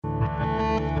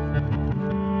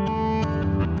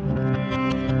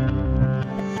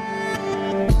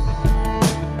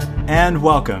And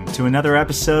welcome to another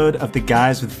episode of the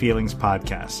Guys with Feelings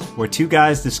podcast, where two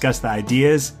guys discuss the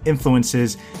ideas,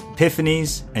 influences,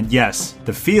 epiphanies, and yes,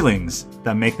 the feelings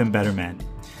that make them better men.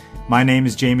 My name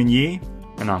is Jamin Yee.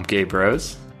 And I'm Gabe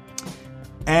Rose.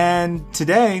 And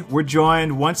today we're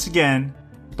joined once again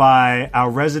by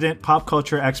our resident pop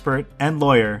culture expert and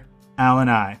lawyer, Alan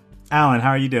I. Alan, how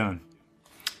are you doing?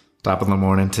 Top of the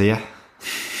morning to you.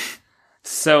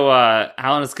 So,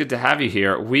 Alan, it's good to have you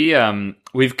here.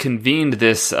 We've convened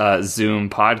this Zoom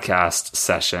podcast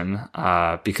session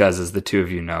because, as the two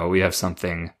of you know, we have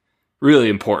something really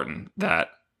important that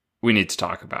we need to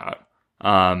talk about.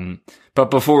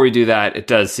 But before we do that, it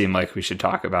does seem like we should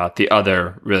talk about the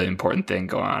other really important thing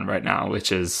going on right now,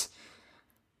 which is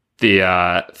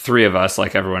the three of us,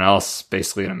 like everyone else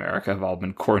basically in America, have all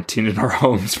been quarantined in our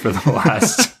homes for the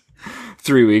last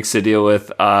 3 weeks to deal with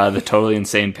the totally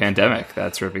insane pandemic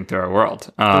that's ripping through our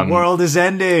world. The world is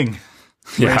ending.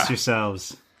 Yeah. Brace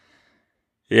yourselves.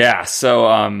 Yeah. So,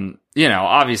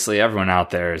 obviously everyone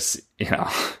out there is,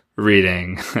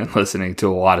 reading and listening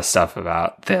to a lot of stuff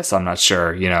about this. I'm not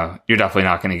sure, you're definitely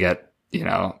not going to get,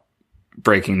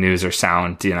 breaking news or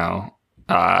sound,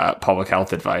 public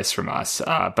health advice from us.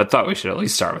 But thought we should at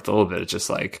least start with a little bit of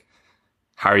just like,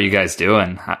 how are you guys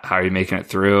doing? How are you making it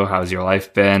through? How's your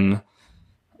life been?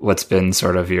 What's been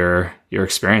sort of your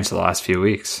experience the last few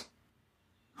weeks?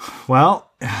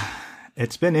 Well,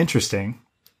 it's been interesting.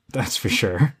 That's for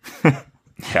sure.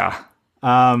 Yeah.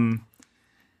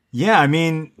 Yeah, I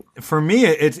mean, for me,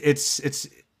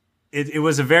 it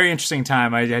was a very interesting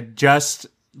time. I had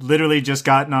literally just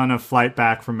gotten on a flight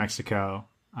back from Mexico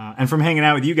and from hanging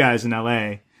out with you guys in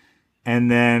LA.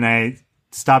 And then I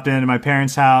stopped into my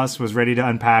parents' house, was ready to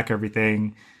unpack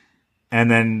everything. And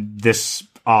then this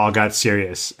all got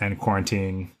serious and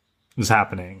quarantine was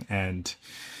happening. And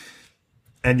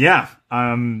yeah,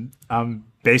 I'm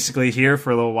basically here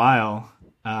for a little while.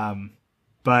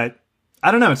 But I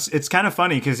don't know. It's kind of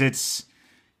funny because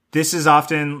this is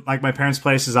often, like, my parents'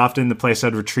 place is often the place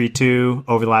I'd retreat to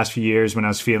over the last few years when I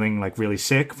was feeling like really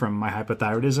sick from my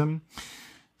hypothyroidism.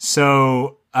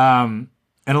 So, in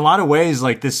a lot of ways,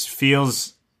 like, this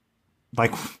feels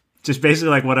like just basically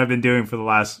like what I've been doing for the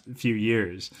last few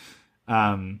years.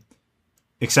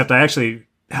 Except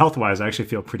health-wise, I actually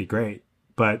feel pretty great.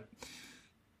 But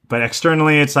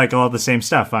externally, it's like all the same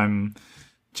stuff. I'm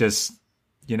just,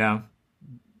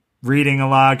 reading a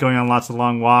lot, going on lots of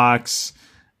long walks,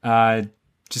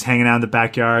 just hanging out in the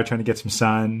backyard, trying to get some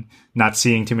sun, not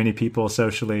seeing too many people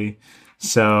socially.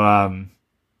 So,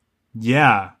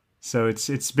 yeah. So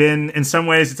it's been, in some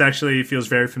ways, it actually feels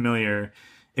very familiar,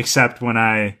 except when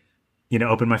I,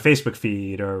 open my Facebook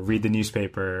feed or read the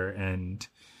newspaper and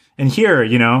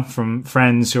hear, from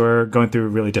friends who are going through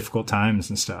really difficult times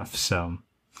and stuff. So,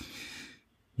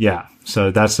 yeah. So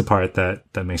that's the part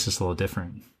that makes us a little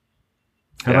different.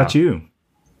 How about you?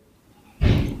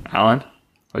 Alan,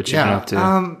 what you been up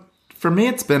to? For me,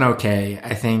 it's been okay.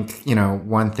 I think,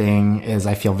 one thing is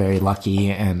I feel very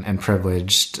lucky and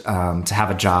privileged to have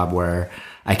a job where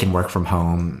I can work from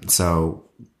home. So,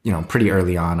 pretty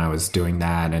early on, I was doing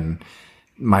that, and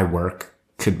my work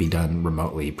could be done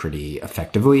remotely pretty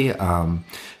effectively.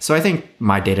 So I think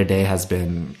my day-to-day has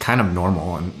been kind of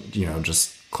normal and,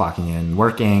 just clocking in,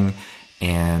 working.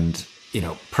 And,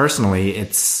 personally,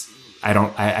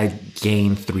 I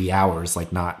gained 3 hours,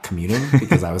 like, not commuting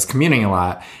because I was commuting a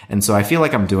lot. And so I feel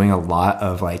like I'm doing a lot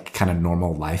of, like, kind of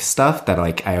normal life stuff that,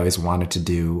 like, I always wanted to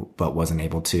do, but wasn't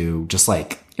able to. Just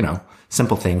like,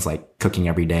 simple things like cooking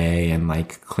every day and,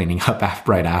 like, cleaning up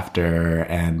right after,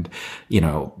 and,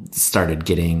 started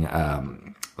getting,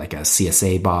 like, a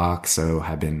CSA box. So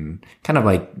have been kind of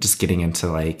like just getting into,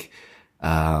 like,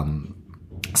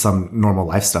 some normal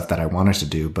life stuff that I wanted to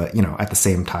do. But, at the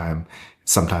same time,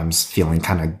 sometimes feeling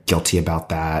kind of guilty about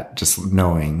that, just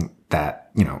knowing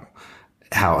that,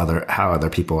 how other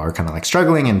people are kind of like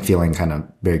struggling, and feeling kind of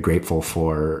very grateful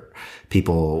for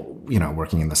people,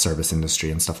 working in the service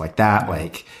industry and stuff like that.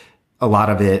 Like, a lot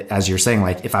of it, as you're saying,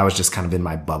 like, if I was just kind of in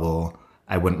my bubble,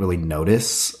 I wouldn't really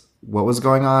notice what was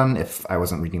going on if I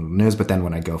wasn't reading the news. But then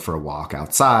when I go for a walk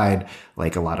outside,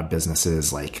 like, a lot of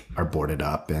businesses, like, are boarded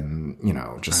up, and,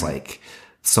 just right. Like,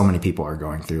 so many people are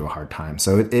going through a hard time.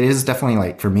 So it is definitely,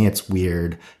 like, for me, it's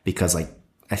weird because, like,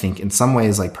 I think in some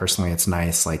ways, like, personally, it's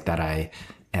nice, like, that I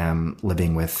am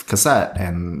living with Cassette,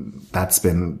 and that's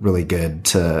been really good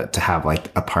to have,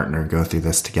 like, a partner go through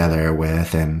this together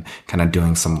with, and kind of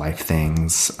doing some life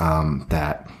things,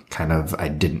 that kind of I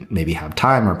didn't maybe have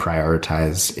time or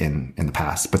prioritize in the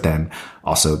past. But then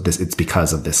also it's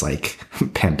because of this, like,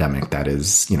 pandemic that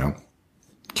is,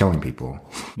 killing people.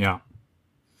 Yeah.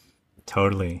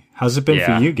 Totally. How's it been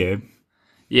for you, Gabe?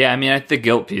 Yeah, I mean, the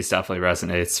guilt piece definitely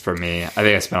resonates for me. I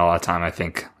think I spent a lot of time, I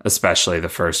think, especially the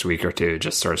first week or two,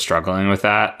 just sort of struggling with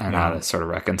that and how to sort of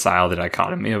reconcile the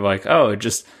dichotomy of like, oh,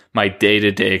 just my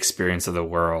day-to-day experience of the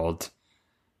world.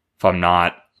 If I'm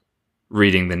not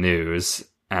reading the news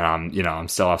and I'm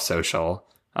still off social,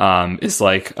 it's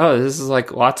like, oh, this is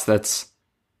like lots that's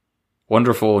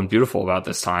wonderful and beautiful about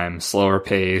this time. Slower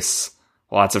pace,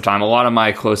 lots of time. A lot of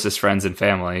my closest friends and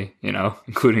family,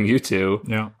 including you two,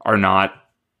 are not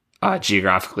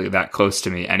geographically that close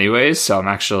to me anyways. So I'm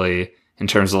actually, in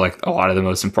terms of like a lot of the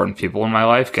most important people in my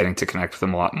life, getting to connect with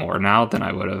them a lot more now than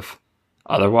I would have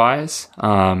otherwise.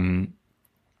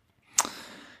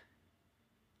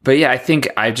 But yeah, I think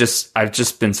I've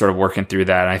just been sort of working through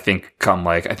that. And I think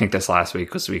I think this last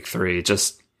week was week 3,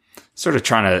 just sort of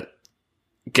trying to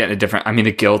get a different, I mean,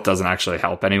 the guilt doesn't actually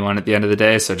help anyone at the end of the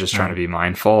day. So just trying to be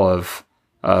mindful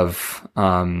of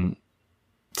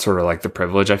sort of like the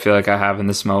privilege I feel like I have in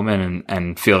this moment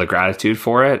and feel the gratitude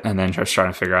for it. And then just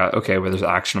trying to figure out, okay, where there's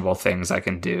actionable things I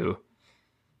can do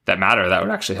that matter that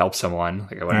would actually help someone.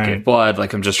 Like I wouldn't give blood.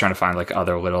 Like I'm just trying to find like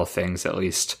other little things, at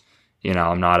least,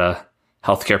 I'm not a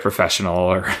healthcare professional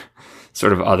or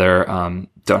sort of other,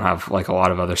 don't have like a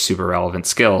lot of other super relevant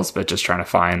skills, but just trying to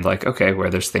find like, okay, where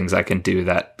there's things I can do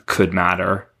that could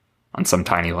matter on some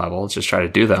tiny level, just try to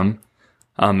do them.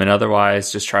 And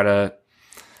otherwise just try to,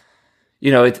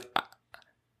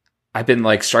 I've been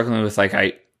like struggling with like,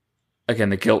 again,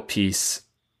 the guilt piece,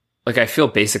 like I feel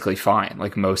basically fine.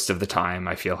 Like most of the time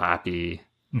I feel happy,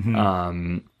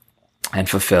 and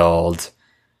fulfilled.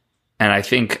 And I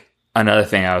think another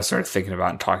thing I was sort of thinking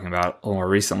about and talking about a little more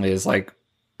recently is like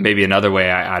maybe another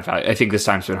way I add value. I think this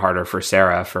time's been harder for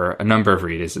Sarah for a number of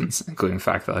reasons, including the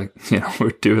fact that like,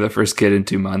 we're due the first kid in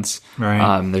 2 months.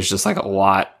 Right. There's just like a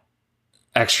lot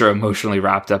extra emotionally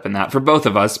wrapped up in that for both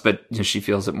of us, but she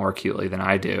feels it more acutely than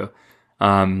I do.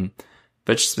 But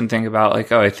just been thinking about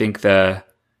like, I think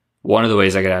one of the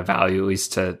ways I could add value, at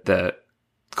least to the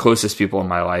closest people in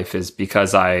my life, is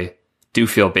because I do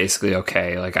feel basically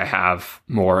okay. Like I have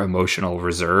more emotional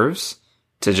reserves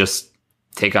to just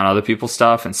take on other people's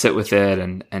stuff and sit with it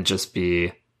and just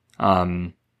be, I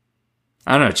don't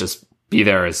know, just be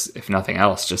there as, if nothing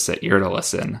else, just an ear to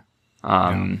listen.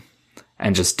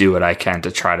 And just do what I can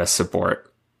to try to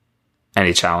support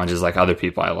any challenges like other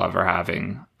people I love are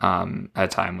having at a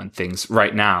time when things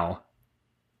right now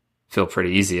feel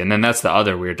pretty easy. And then that's the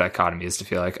other weird dichotomy, is to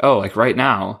feel like, oh, like right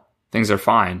now things are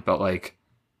fine, but like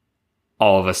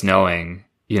all of us knowing,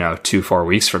 2-4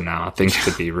 weeks from now, things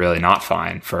could be really not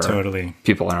fine for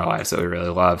people in our lives that we really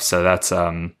love. So that's,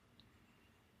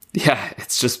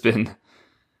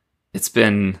 it's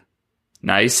been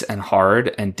nice and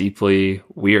hard and deeply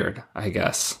weird, I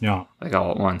guess. Yeah. Like all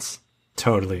at once.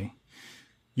 Totally.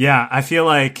 Yeah. I feel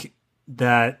like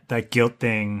that guilt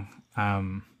thing, I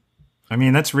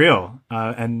mean, that's real.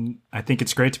 And I think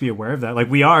it's great to be aware of that. Like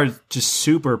we are just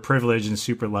super privileged and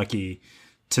super lucky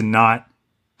to not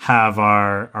have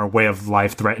our way of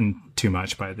life threatened too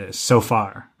much by this so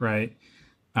far. Right.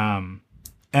 And,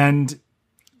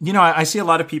 I see a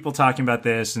lot of people talking about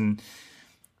this, and,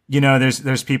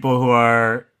 there's people who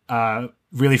are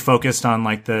really focused on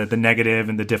like the negative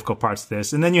and the difficult parts of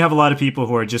this. And then you have a lot of people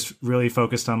who are just really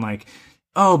focused on like,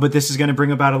 oh, but this is going to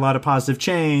bring about a lot of positive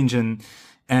change. And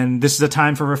this is a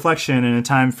time for reflection and a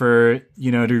time for,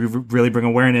 to really bring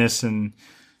awareness and,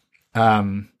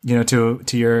 to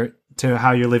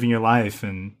how you're living your life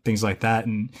and things like that.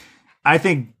 And I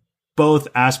think both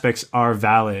aspects are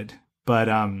valid, but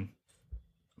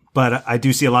I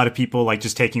do see a lot of people like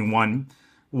just taking one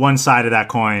side of that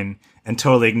coin and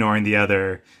totally ignoring the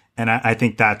other. And I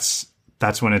think that's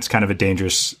when it's kind of a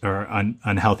dangerous or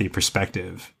unhealthy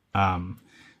perspective.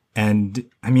 And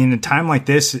I mean, a time like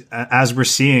this, as we're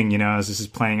seeing, as this is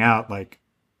playing out, like,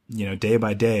 day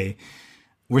by day,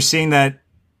 we're seeing that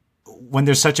when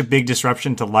there's such a big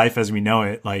disruption to life as we know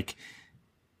it, like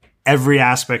every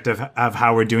aspect of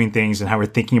how we're doing things and how we're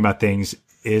thinking about things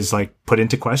is like put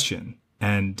into question.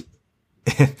 And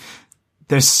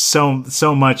there's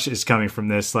so much is coming from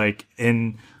this, like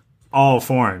in all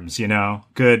forms,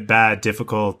 good, bad,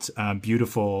 difficult,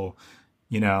 beautiful,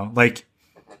 like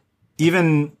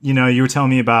even, you were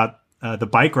telling me about the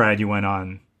bike ride you went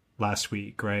on last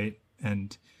week, right?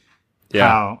 And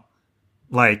how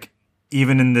like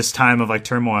even in this time of like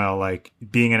turmoil, like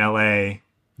being in LA,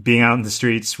 being out in the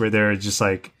streets where they're just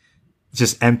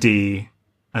empty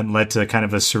and led to kind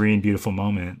of a serene, beautiful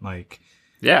moment. Like,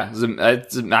 yeah,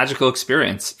 it's a magical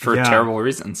experience for terrible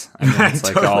reasons. I mean, it's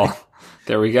like totally.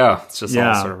 There we go. It's just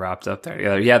all sort of wrapped up there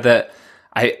together. Yeah.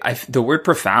 the word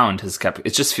profound has kept,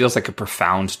 it just feels like a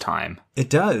profound time, It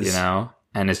does. you know?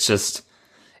 And it's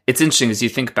interesting as you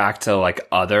think back to like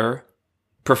other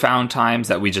profound times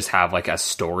that we just have like as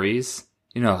stories,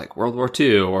 you know, like World War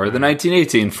II or the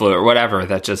 1918 flu or whatever,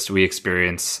 that just we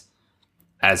experience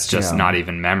as just not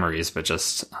even memories, but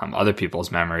just other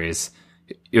people's memories.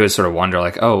 You would sort of wonder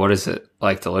like, oh, what is it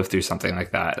like to live through something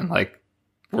like that? And like,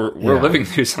 we're living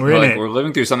through something we're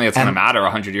living through something that's going to matter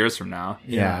 100 years from now.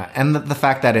 Yeah. And the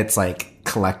fact that it's like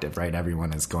collective, right?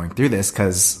 Everyone is going through this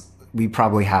because we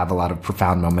probably have a lot of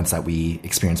profound moments that we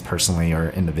experience personally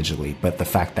or individually. But the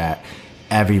fact that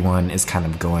everyone is kind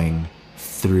of going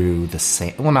through the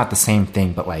same, well, not the same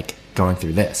thing, but like going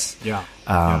through this. Yeah.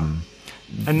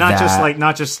 And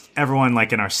not just everyone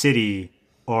like in our city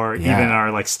or even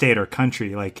our like state or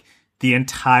country, like the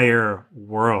entire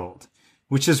world,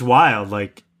 which is wild,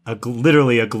 like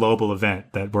literally a global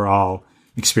event that we're all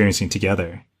experiencing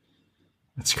together.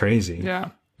 It's crazy.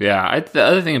 Yeah. Yeah. The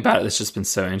other thing about it that's just been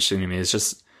so interesting to me is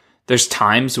just there's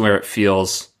times where it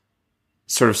feels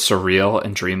sort of surreal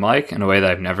and dreamlike in a way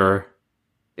that I've never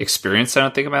experienced, I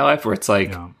don't think, in my life, where it's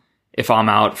like if I'm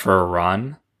out for a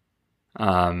run,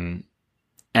 and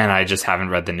I just haven't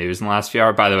read the news in the last few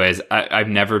hours. By the way, I've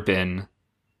never been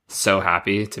so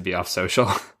happy to be off social.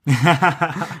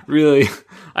 Really,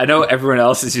 I know everyone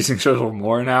else is using social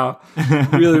more now.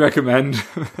 Really recommend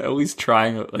at least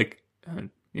trying like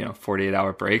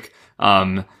 48-hour break.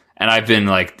 And I've been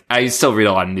like, I still read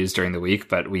a lot of news during the week,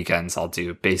 but weekends I'll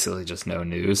do basically just no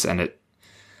news, and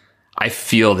I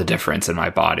feel the difference in my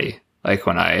body. Like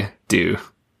when I do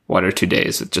 1 or 2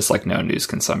 days with just like no news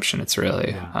consumption, it's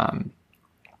really,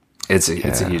 it's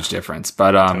a huge difference.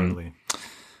 But, Totally.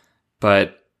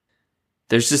 But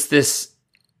there's just this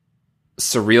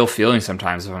surreal feeling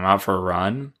sometimes if I'm out for a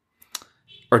run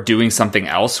or doing something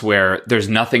else where there's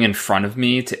nothing in front of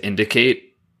me to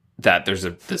indicate that there's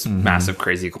this massive,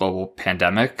 crazy global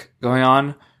pandemic going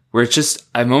on, where it's just,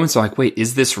 I have moments where I'm like, wait,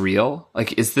 is this real?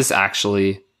 Like, is this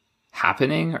actually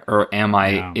happening, or am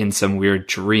I in some weird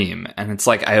dream? And it's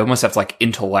like, I almost have to like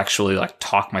intellectually like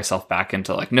talk myself back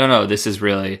into like, no, this is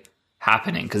really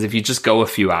happening. Because if you just go a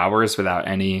few hours without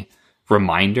any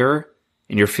reminder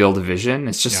in your field of vision,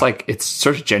 it's just like, it's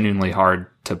sort of genuinely hard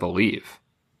to believe.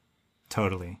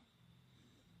 Totally.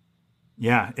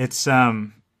 Yeah. It's,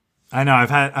 I know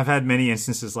I've had many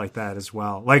instances like that as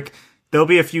well. Like there'll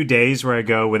be a few days where I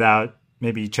go without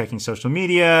maybe checking social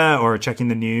media or checking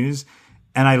the news,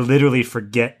 and I literally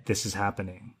forget this is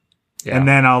happening. Yeah. And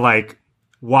then I'll like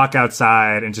walk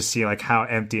outside and just see like how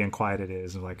empty and quiet it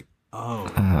is. I'm like, oh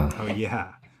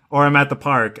yeah. Or I'm at the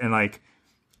park and like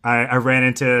I ran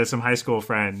into some high school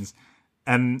friends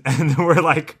and we're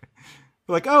like,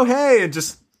 oh, hey, and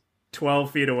just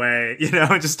 12 feet away,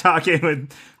 just talking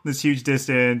with this huge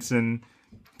distance, and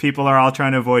people are all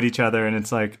trying to avoid each other. And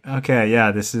it's like, okay,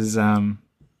 yeah, this is not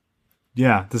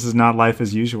life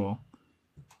as usual.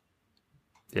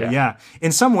 Yeah.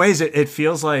 In some ways it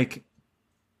feels like,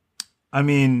 I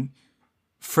mean,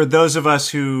 for those of us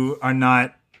who are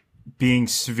not being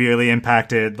severely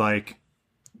impacted, like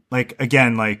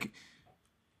again, like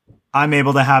I'm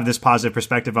able to have this positive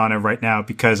perspective on it right now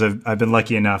because I've been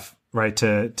lucky enough, right,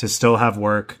 to still have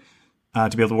work, to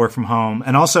be able to work from home.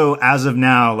 And also as of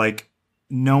now, like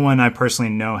no one I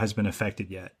personally know has been affected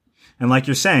yet. And like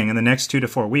you're saying, in the next 2 to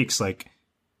 4 weeks, like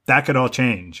that could all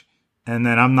change. And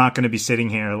then I'm not going to be sitting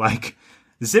here like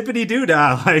zippity doo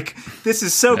dah. Like this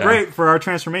is so great for our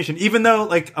transformation, even though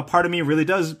like a part of me really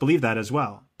does believe that as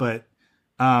well. But,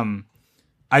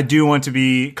 I do want to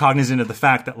be cognizant of the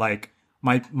fact that like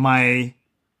my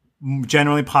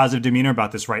generally positive demeanor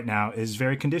about this right now is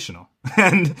very conditional.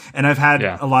 and I've had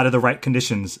a lot of the right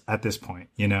conditions at this point,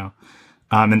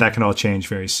 and that can all change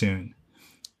very soon.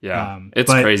 Yeah.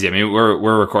 It's crazy. I mean,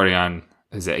 we're recording on,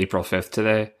 is it April 5th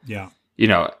today? Yeah.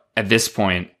 At this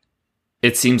point,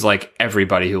 it seems like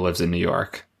everybody who lives in New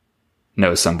York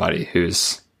knows somebody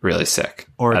who's really sick.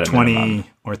 Or 20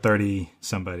 or 30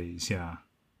 somebody's. Yeah.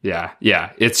 Yeah.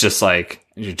 Yeah. It's just like,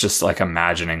 you're just like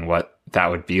imagining what that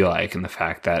would be like, and the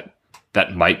fact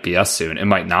that might be us soon. It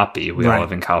might not be. We all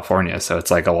live in California. So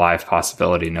it's like a live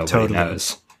possibility. Nobody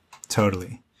knows.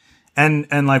 Totally.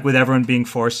 And like with everyone being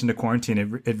forced into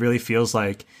quarantine, it really feels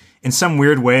like in some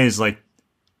weird ways, like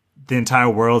the entire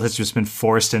world has just been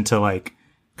forced into like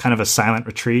kind of a silent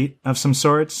retreat of some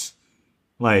sorts.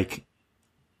 Like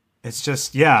it's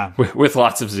just, with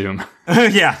lots of Zoom.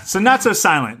 Yeah. So not so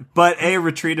silent, but a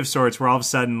retreat of sorts where all of a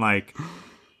sudden, like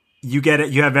you get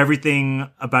it. You have everything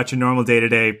about your normal day to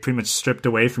day pretty much stripped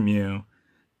away from you.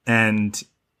 And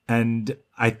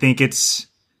I think it's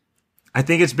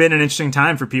been an interesting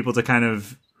time for people to kind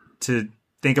of, to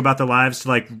think about their lives, to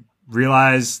like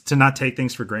realize, to not take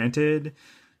things for granted,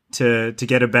 to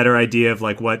get a better idea of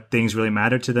like what things really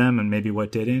mattered to them and maybe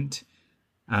what didn't.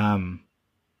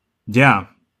 Yeah,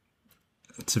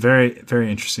 it's a very, very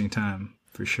interesting time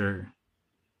for sure.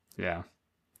 Yeah.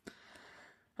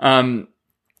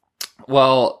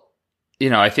 Well,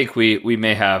 I think we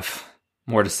may have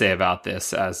more to say about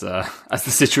this as the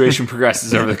situation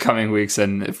progresses over the coming weeks,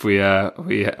 and if we all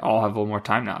have a little more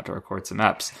time now to record some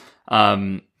eps.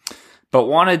 But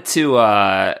wanted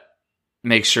to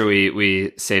make sure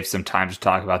we save some time to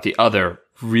talk about the other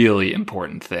really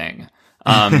important thing.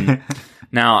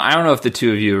 Now, I don't know if the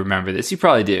two of you remember this. You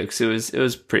probably do, because it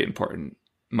was a pretty important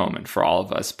moment for all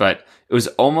of us. But it was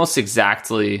almost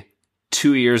exactly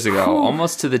 2 years ago,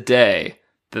 almost to the day,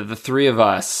 that the three of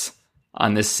us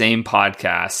on this same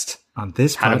podcast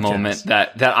had a moment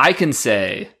that I can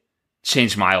say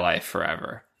changed my life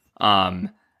forever. And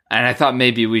I thought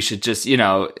maybe we should just,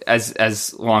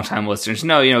 as longtime listeners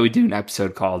know, we do an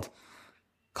episode called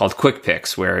Quick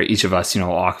Picks, where each of us,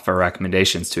 will offer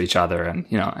recommendations to each other and,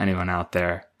 anyone out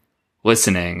there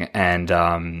listening. And,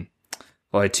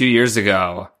 2 years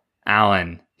ago,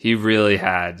 Alan, he really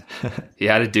had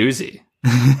a doozy.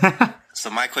 So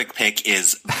my quick pick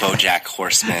is BoJack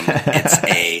Horseman. It's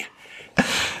a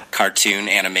cartoon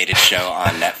animated show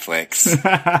on Netflix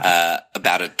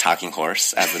about a talking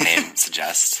horse, as the name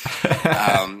suggests.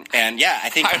 And yeah, I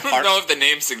think I don't know if the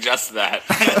name suggests that.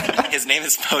 His name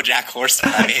is BoJack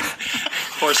Horseman.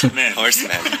 Horseman.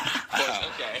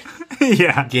 Okay.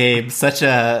 Yeah, Gabe, such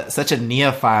a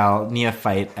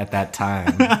neophyte at that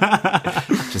time,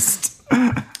 just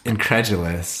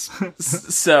incredulous.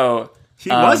 So he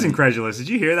was incredulous. Did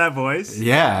you hear that voice?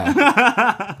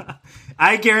 Yeah.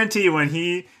 I guarantee when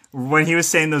he was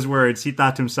saying those words, he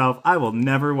thought to himself, I will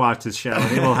never watch this show.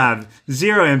 It will have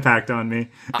zero impact on me.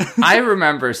 I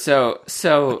remember, so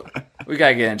we got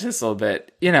to get into this a little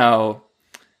bit.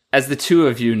 As the two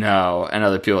of you know, and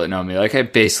other people that know me, like, I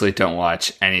basically don't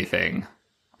watch anything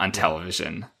on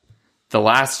television. The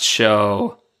last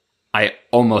show I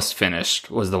almost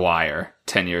finished was The Wire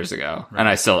 10 years ago. Right. And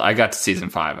I got to season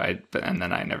 5, and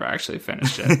then I never actually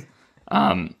finished it.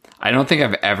 I don't think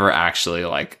I've ever actually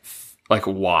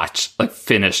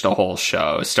finished a whole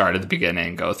show, start at the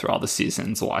beginning, go through all the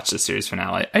seasons, watch the series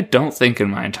finale. I don't think in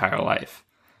my entire life.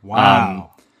 Wow.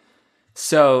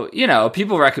 So,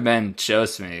 people recommend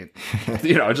shows to me,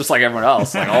 just like everyone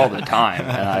else, like all the time.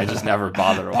 And I just never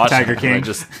bother to watch Tiger them. King. I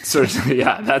just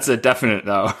that's a definite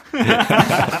no.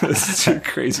 This is a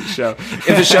crazy show. If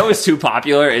a show is too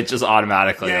popular, it just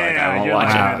automatically, I won't watch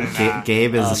it. Wow.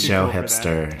 Gabe is a show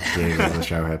hipster. Gabe is a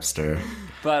show hipster.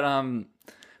 But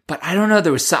I don't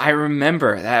know. I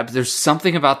remember that there's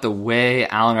something about the way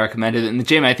Alan recommended it. And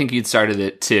Jamin, I think you'd started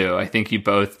it too. I think you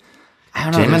both, I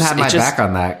don't know. Jamin had my back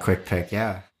on that quick pick.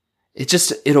 Yeah.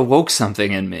 It awoke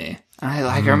something in me.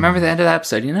 I remember the end of that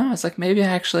episode, it's like, maybe I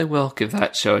actually will give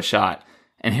that show a shot.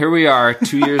 And here we are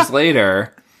 2 years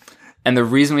later. And the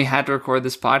reason we had to record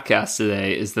this podcast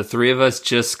today is the three of us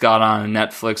just got on a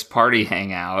Netflix party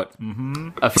hangout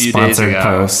a few days ago.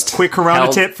 Post. Quick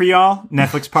Corona tip for y'all.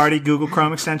 Netflix party, Google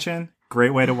Chrome extension.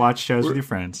 Great way to watch shows with your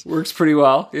friends. Works pretty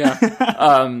well. Yeah.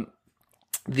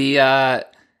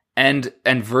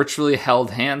 And virtually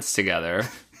held hands together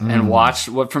and watched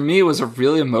what for me was a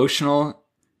really emotional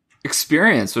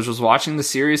experience, which was watching the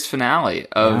series finale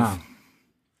of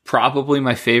probably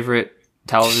my favorite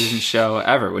television show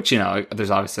ever, which,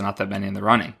 there's obviously not that many in the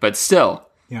running, but still,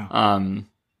 I don't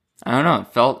know.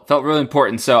 It felt really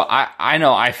important. So I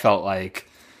know I felt like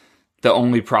the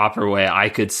only proper way I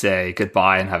could say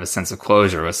goodbye and have a sense of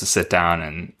closure was to sit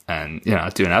down and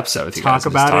do an episode with you guys.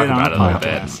 Talk about it a little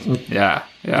bit. Yeah.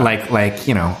 Like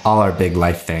all our big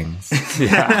life things.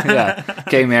 Yeah.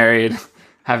 Getting married,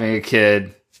 having a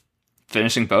kid,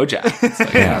 finishing BoJack. It's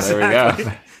like, there we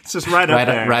go. It's just right up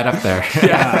there. Right up there.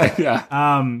 Yeah.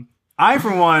 I,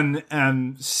 for one,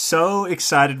 am so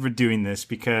excited for doing this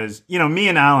because, me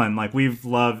and Alan, we've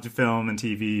loved film and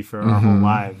TV for our whole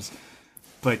lives.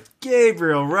 But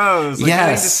Gabriel Rose,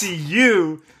 getting to see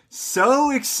you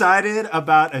so excited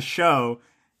about a show,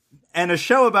 and a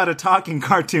show about a talking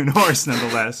cartoon horse,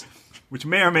 nonetheless, which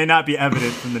may or may not be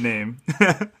evident from the name.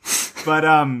 But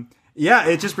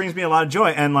it just brings me a lot of joy,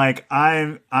 and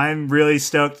I'm really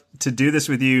stoked to do this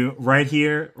with you right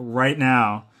here, right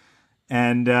now,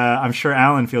 and I'm sure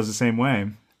Alan feels the same way.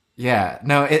 Yeah,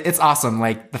 no, it's awesome.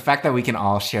 The fact that we can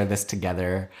all share this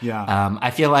together. Yeah,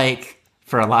 I feel like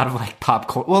for a lot of like pop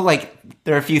culture. Well, like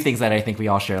there are a few things that I think we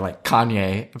all share, like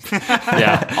Kanye.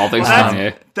 Yeah, all things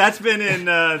Kanye. That's been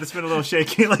a little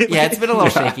shaky lately. Yeah, it's been a little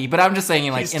shaky, but I'm just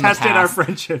saying, like, He's in tested the past, our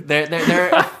friendship.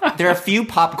 there are a few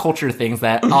pop culture things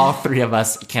that all three of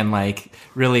us can like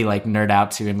really like nerd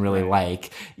out to and really like.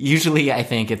 Usually, I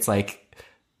think it's like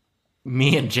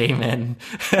me and Jamin,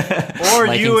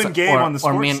 or you and Gabe on the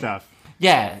sports stuff.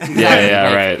 Yeah, exactly.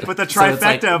 Yeah, right. But the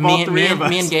trifecta of all three of us.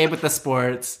 Me and Gabe with the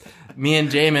sports, me and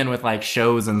Jamin with like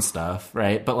shows and stuff,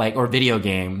 right? But like, or video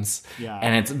games. Yeah.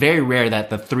 And it's very rare that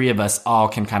the three of us all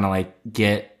can kind of like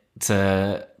get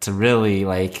to really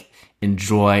like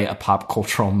enjoy a pop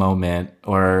cultural moment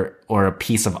or a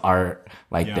piece of art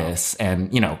like this.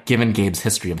 And, you know, given Gabe's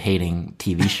history of hating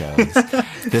TV shows,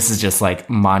 this is just like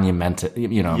monumental,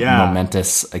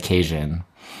 momentous occasion.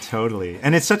 Totally.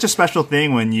 And it's such a special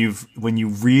thing when you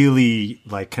really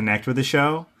like connect with the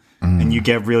show and you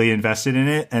get really invested in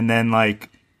it, and then like,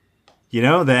 you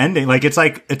know, the ending, like it's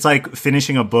like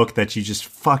finishing a book that you just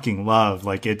fucking love.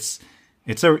 Like it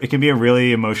can be a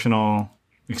really emotional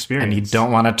experience. And you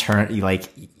don't want to turn you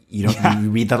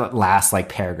read the last like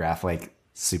paragraph like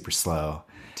super slow.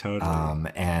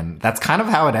 Totally. And that's kind of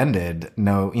how it ended.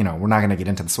 No, you know, we're not going to get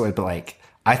into the story, but like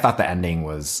I thought the ending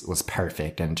was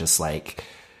perfect and just like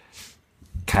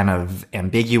kind of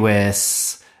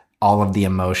ambiguous, all of the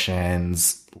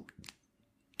emotions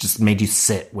just made you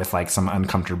sit with like some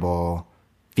uncomfortable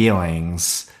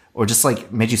feelings or just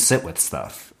like made you sit with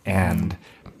stuff. And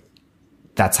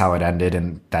that's how it ended.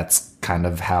 And that's kind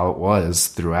of how it was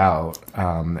throughout.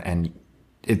 And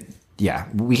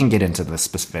we can get into the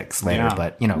specifics later,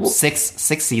 but you know, six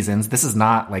seasons. This is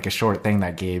not like a short thing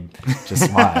that Gabe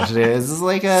just watched. This is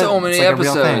like so many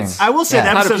episodes. A real thing. I will say the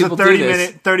episodes are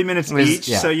 30 minutes each.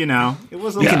 Yeah. So, you know, it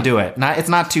was you can do it. It's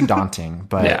not too daunting,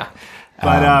 but yeah.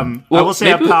 But I will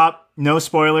say up top, no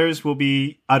spoilers will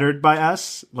be uttered by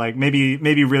us. Like maybe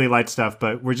really light stuff,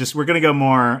 but we're going to go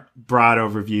more broad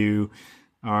overview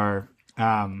or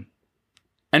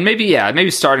and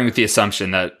maybe starting with the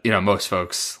assumption that, you know, most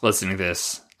folks listening to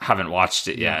this haven't watched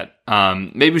it yet.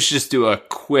 Maybe we should just do a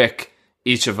quick,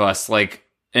 each of us, like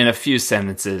in a few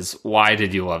sentences, why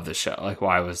did you love the show? Like,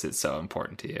 why was it so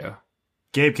important to you?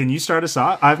 Gabe, can you start us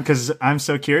off? Because I'm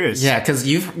so curious. Yeah, because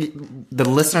the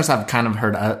listeners have kind of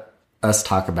heard us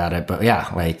talk about it, but yeah,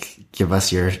 like give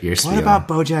us your spiel. What about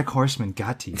BoJack Horseman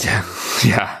got to you?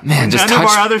 Yeah, man. None of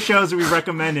our other shows that we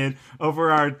recommended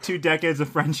over our 2 decades of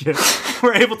friendship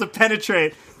were able to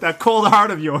penetrate that cold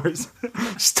heart of yours.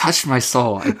 Just touched my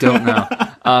soul. I don't know.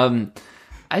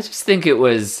 I just think it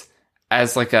was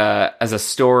as a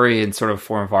story and sort of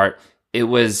form of art. It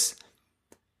was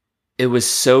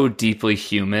so deeply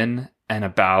human and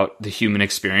about the human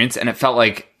experience, and it felt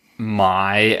like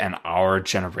my and our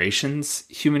generation's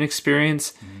human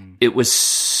experience. It was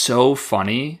so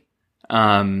funny,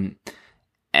 and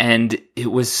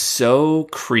it was so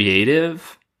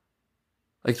creative.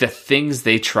 Like the things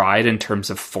they tried in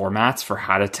terms of formats for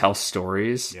how to tell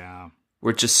stories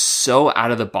were just so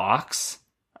out of the box,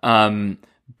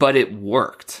 but it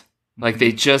worked. Like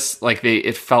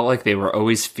it felt like they were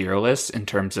always fearless in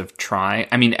terms of trying.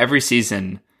 I mean, every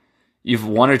season you've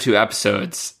 1 or 2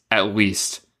 episodes at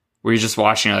least where you're just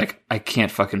watching, like, I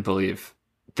can't fucking believe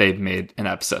they made an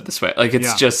episode this way. Like,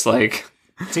 it's just like...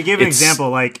 To give an example,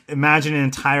 like, imagine an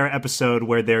entire episode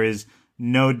where there is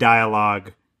no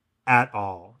dialogue at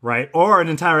all, right? Or an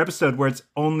entire episode where it's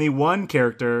only one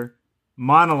character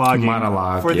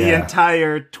monologuing for the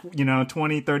entire, 20,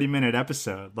 30-minute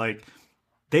episode. Like,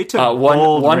 they took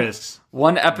bold risks.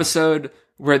 One episode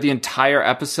where the entire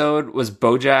episode was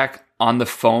BoJack on the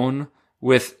phone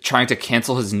with trying to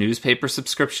cancel his newspaper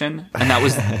subscription, and that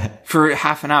was for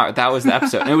half an hour. That was the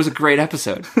episode, and it was a great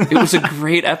episode. It was a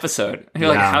great episode. And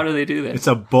you're like, how do they do this? It's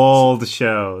a bold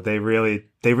show. They really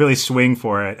swing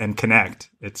for it and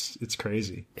connect. It's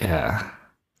crazy. Yeah.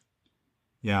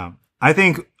 I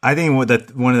think one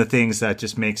of the things that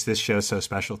just makes this show so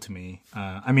special to me.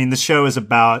 I mean, the show is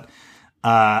about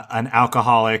an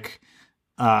alcoholic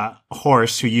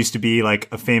horse who used to be like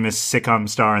a famous sitcom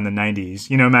star in the 90s.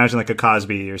 You know, imagine like a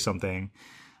Cosby or something.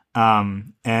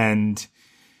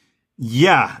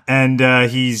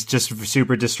 He's just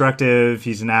super destructive.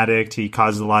 He's an addict. He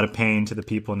causes a lot of pain to the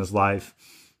people in his life.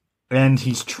 And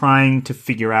he's trying to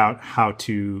figure out how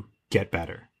to get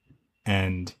better.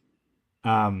 And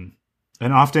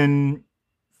often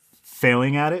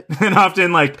failing at it, and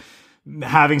often like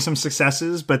having some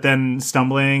successes, but then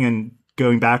stumbling and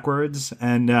going backwards.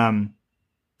 And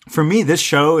for me, this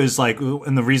show is like,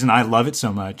 and the reason I love it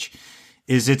so much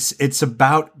is it's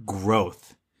about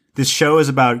growth. This show is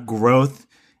about growth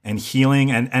and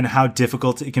healing and how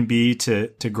difficult it can be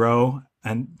to grow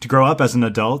up as an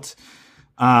adult,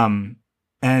 and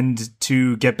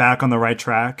to get back on the right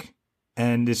track.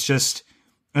 And it's just,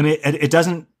 and it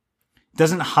doesn't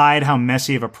hide how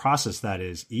messy of a process that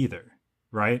is either,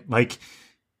 right? Like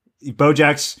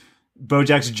Bojack's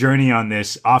journey on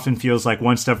this often feels like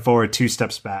one step forward, two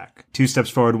steps back, two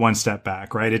steps forward, one step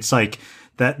back, right? It's like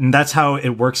that, and that's how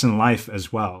it works in life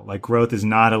as well. Like growth is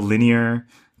not a linear,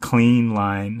 clean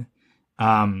line.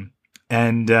 And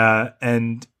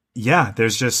yeah,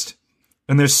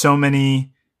 there's so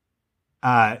many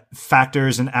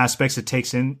factors and aspects it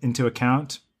takes into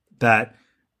account that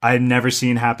I've never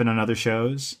seen happen on other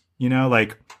shows. You know,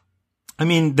 like, I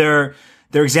mean, their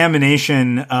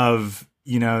examination of,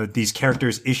 you know, these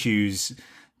characters' issues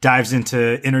dives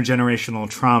into intergenerational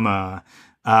trauma,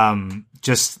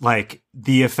 just like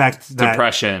the effect that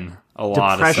depression, a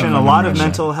lot of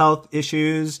mental health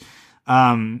issues,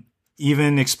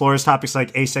 even explores topics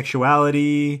like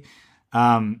asexuality.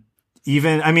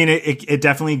 Even, I mean, it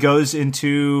definitely goes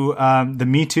into the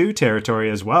Me Too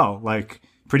territory as well, like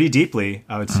pretty deeply,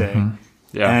 I would say. Mm-hmm.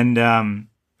 Yeah.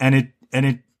 And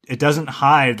it doesn't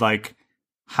hide like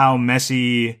how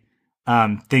messy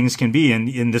things can be, and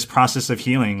in this process of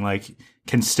healing, like,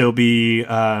 can still be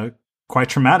quite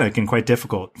traumatic and quite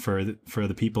difficult for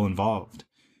the people involved.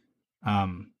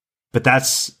 But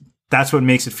that's what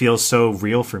makes it feel so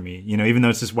real for me. You know, even though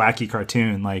it's this wacky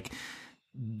cartoon, like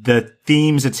the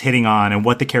themes it's hitting on and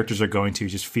what the characters are going to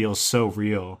just feels so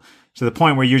real, to the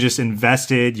point where you're just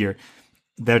invested.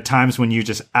 There are times when you're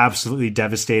just absolutely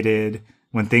devastated,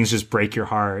 when things just break your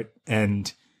heart,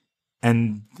 and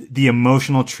the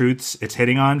emotional truths it's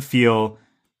hitting on feel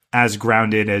as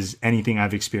grounded as anything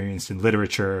I've experienced in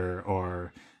literature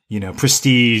or, you know,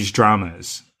 prestige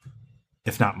dramas,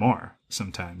 if not more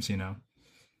sometimes, you know?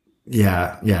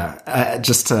 Yeah.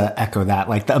 Just to echo that,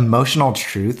 like the emotional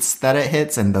truths that it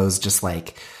hits, and those just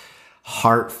like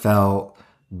heartfelt,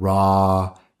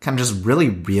 raw, kind of just really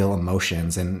real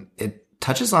emotions. And it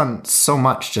touches on so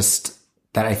much just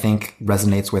that I think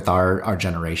resonates with our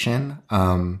generation.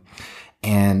 And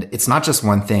it's not just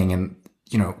one thing. And,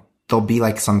 you know, there'll be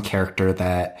like some character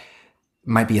that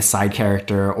might be a side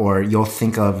character, or you'll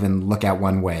think of and look at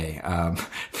one way.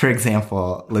 For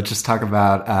example, let's just talk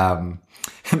about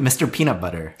Mr. Peanut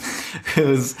Butter,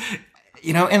 who's,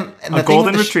 you know, and the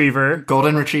golden retriever, named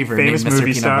famous Mr.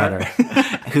 movie Peanut star, Butter,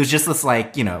 who's just this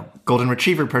like, you know, golden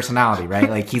retriever personality, right?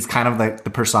 Like he's kind of like the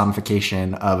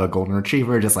personification of a golden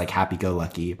retriever, just like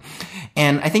happy-go-lucky.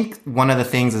 And I think one of the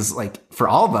things is like, for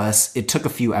all of us, it took a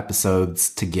few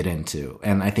episodes to get into.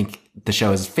 And I think the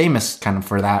show is famous kind of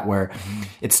for that, where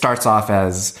it starts off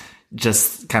as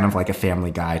just kind of like a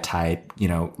Family Guy type, you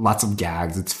know, lots of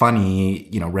gags. It's funny,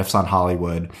 you know, riffs on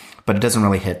Hollywood, but it doesn't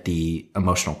really hit the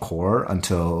emotional core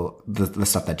until the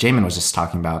stuff that Jamin was just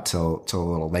talking about till a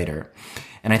little later.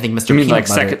 And I think Mr. You mean Peanut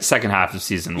like Butter, second half of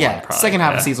season one? Yeah, Probably. second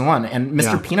half of season one. And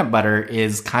Mr. Peanut Butter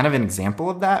is kind of an example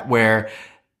of that, where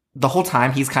the whole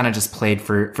time he's kind of just played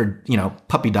for, you know,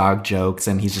 puppy dog jokes,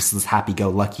 and he's just this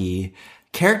happy-go-lucky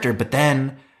character. But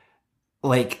then,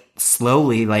 like,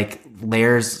 slowly, like,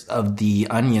 layers of the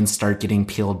onion start getting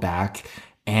peeled back,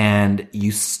 and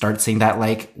you start seeing that,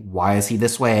 like, why is he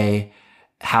this way?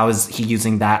 How is he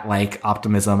using that, like,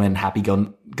 optimism and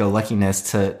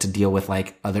happy-go-luckiness to deal with,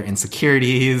 like, other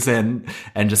insecurities and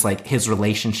just, like, his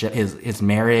relationship, his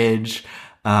marriage.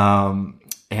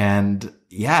 And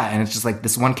yeah, and it's just like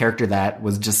this one character that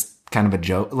was just kind of a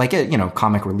joke, like a, you know,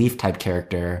 comic relief type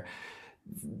character.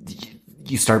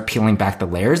 You start peeling back the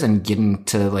layers and getting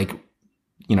to, like,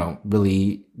 you know,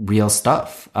 really real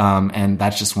stuff. And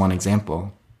that's just one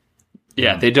example.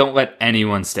 Yeah, they don't let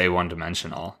anyone stay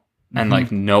one-dimensional. And,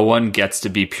 like, no one gets to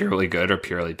be purely good or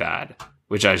purely bad,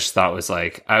 which I just thought was,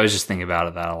 like, I was just thinking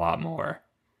about that a lot more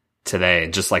today.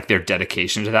 And just, like, their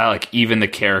dedication to that. Like, even the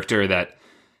character that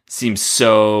seems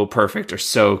so perfect or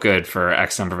so good for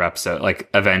X number of episodes, like,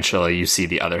 eventually you see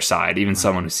the other side. Even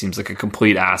someone who seems like a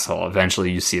complete asshole,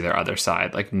 eventually you see their other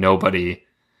side. Like,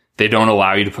 they don't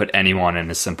allow you to put anyone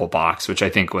in a simple box, which I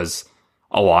think was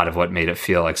a lot of what made it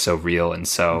feel, like, so real and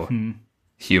so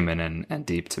human and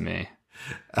deep to me.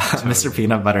 Mr.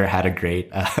 Peanut Butter had a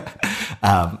great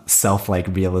self-like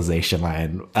realization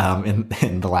line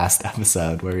in the last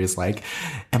episode, where he's like,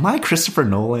 am I Christopher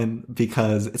Nolan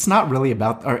because it's not really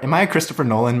about, or am I a Christopher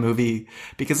Nolan movie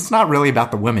because it's not really about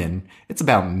the women, it's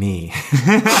about me.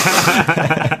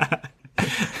 That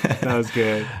was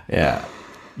good.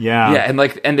 Yeah,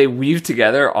 and they weave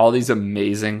together all these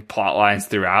amazing plot lines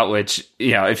throughout, which,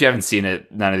 you know, if you haven't seen it,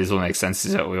 none of these will make sense,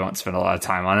 so we won't spend a lot of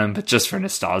time on them. But just for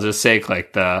nostalgia's sake,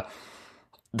 like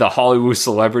the Hollywood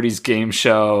Celebrities game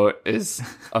show is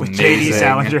amazing. J.D.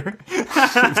 Salinger.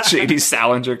 J.D.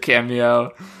 Salinger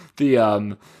cameo.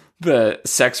 The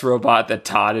sex robot that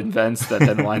Todd invents that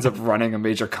then winds up running a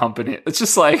major company. It's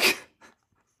just like,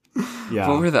 Yeah.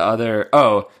 what were the other?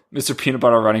 Oh, Mr. Peanut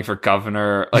Butter running for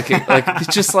governor. It's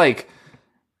just like,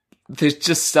 there's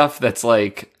just stuff that's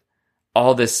like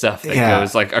all this stuff that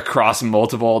goes like across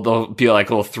multiple. There'll be like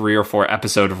little 3 or 4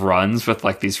 episode runs with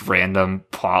like these random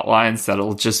plot lines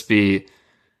that'll just be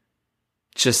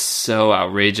just so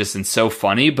outrageous and so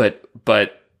funny. But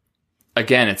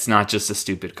again, it's not just a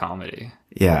stupid comedy.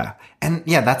 Yeah. And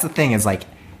yeah, that's the thing is like,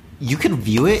 you could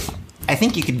view it, I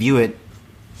think you could view it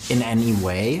in any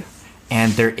way.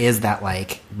 And there is that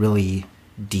like really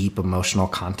deep emotional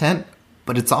content,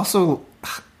 but it's also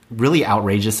really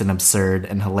outrageous and absurd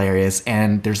and hilarious.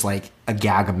 And there's like a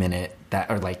gag a minute that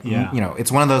are like, you know,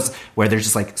 it's one of those where there's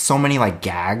just like so many like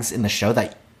gags in the show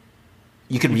that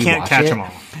you could rewatch can't catch it them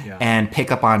all. Yeah. and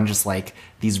pick up on just like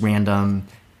these random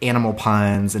animal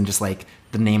puns and just like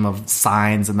the name of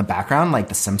signs in the background, like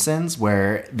The Simpsons,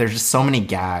 where there's just so many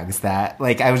gags that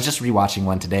like I was just rewatching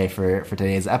one today for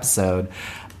today's episode.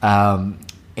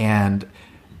 And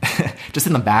just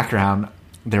in the background,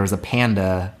 there was a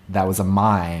panda that was a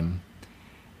mime.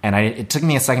 And it took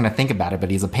me a second to think about it, but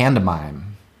he's a panda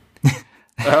mime.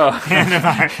 Panda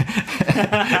mime.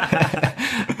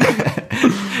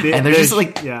 And there's just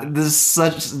like, there's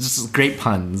such just great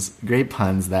puns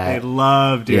that They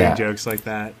love doing jokes like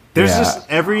that. There's just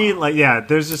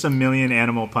there's just a million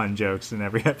animal pun jokes in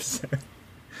every episode.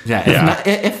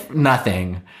 If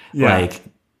nothing, like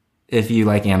if you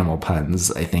like animal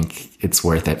puns, I think it's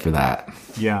worth it for that.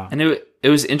 Yeah. And it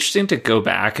was interesting to go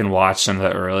back and watch some of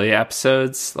the early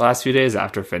episodes the last few days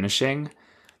after finishing.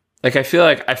 Like, I feel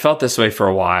like I felt this way for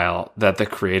a while, that the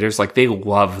creators, like, they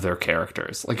love their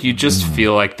characters. Like, you just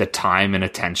feel like the time and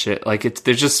attention, like,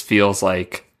 there just feels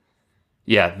like,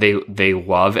 they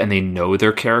love and they know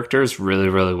their characters really,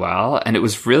 really well. And it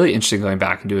was really interesting going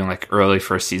back and doing, like, early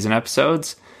first season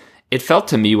episodes. It felt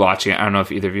to me watching it, I don't know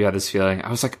if either of you had this feeling,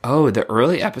 I was like, oh, the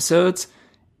early episodes,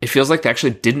 it feels like they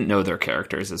actually didn't know their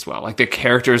characters as well. Like, the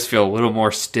characters feel a little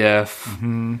more stiff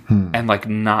and, like,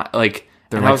 not, like...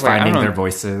 They're like finding their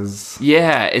voices.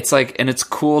 Yeah, it's like, and it's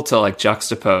cool to like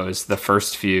juxtapose the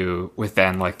first few with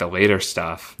then like the later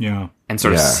stuff. Yeah. And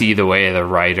sort of see the way the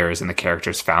writers and the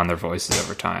characters found their voices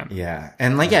over time. Yeah.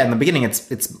 And like, in the beginning, it's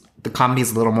the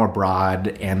comedy's a little more broad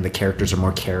and the characters are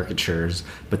more caricatures,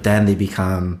 but then they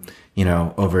become, you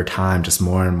know, over time, just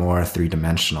more and more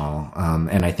 3-dimensional.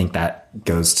 And I think that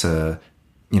goes to,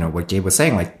 you know, what Gabe was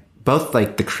saying, like both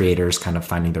like the creators kind of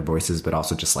finding their voices, but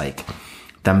also just like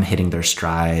them hitting their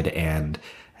stride and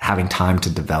having time to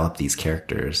develop these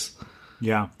characters.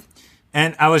 Yeah.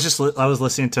 And I was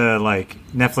listening to like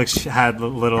Netflix had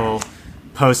little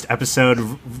post episode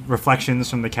reflections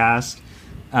from the cast.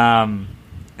 And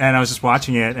I was just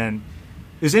watching it and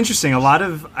it was interesting. A lot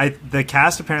of the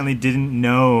cast apparently didn't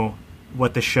know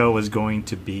what the show was going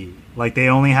to be. Like they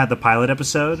only had the pilot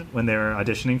episode when they were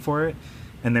auditioning for it.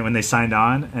 And then when they signed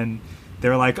on and they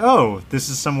were like, oh, this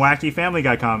is some wacky Family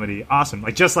Guy comedy. Awesome.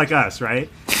 Like, just like us, right?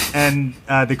 And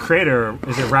the creator,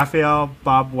 is it Raphael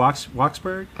Bob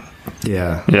Waksberg?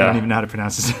 Yeah. I don't even know how to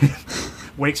pronounce his name.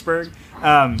 Wakesberg.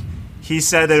 He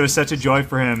said that it was such a joy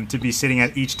for him to be sitting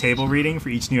at each table reading for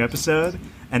each new episode.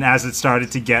 And as it started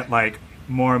to get, like,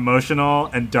 more emotional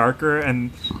and darker,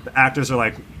 and the actors are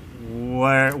like,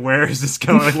 where is this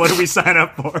going? Like, what do we sign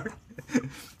up for?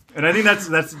 And I think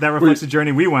that reflects the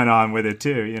journey we went on with it,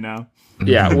 too, you know?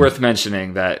 Yeah, worth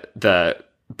mentioning that the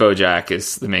BoJack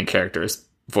is the main character is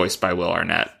voiced by Will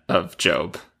Arnett of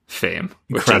Job fame,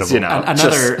 which Incredible. is, you know,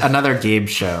 another Gabe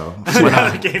show.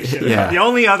 Gabe show. Yeah. The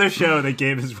only other show that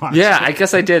Gabe has watched. Yeah, I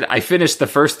guess I did. I finished the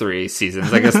first 3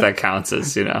 seasons. I guess that counts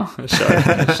as, you know, a show I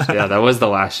finished. Yeah, that was the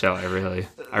last show I really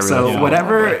so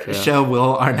whatever show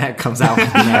Will Arnett comes out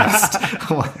with next.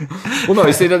 Well, no,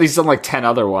 he's done like 10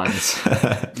 other ones.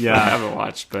 Yeah, I haven't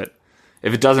watched, but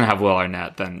if it doesn't have Will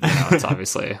Arnett, then, you know, it's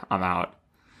obviously I'm out.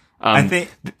 I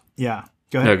think. Yeah,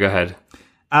 go ahead. No, go ahead.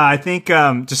 I think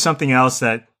just something else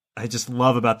that I just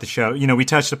love about the show. You know, we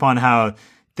touched upon how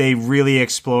they really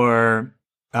explore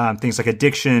things like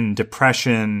addiction,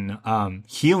 depression,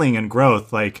 healing, and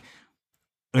growth, like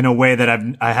in a way that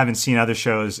I haven't seen other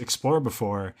shows explore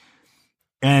before.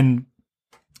 And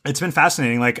it's been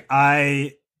fascinating. Like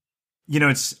I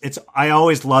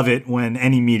always love it when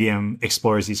any medium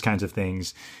explores these kinds of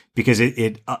things because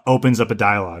it opens up a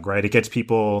dialogue, right? It gets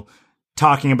people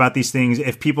talking about these things.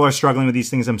 If people are struggling with these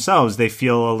things themselves, they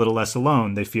feel a little less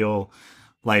alone. They feel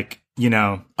like, you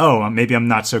know, oh, maybe I'm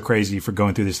not so crazy for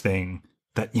going through this thing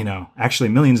that, actually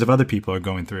millions of other people are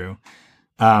going through.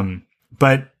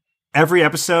 But every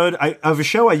episode of a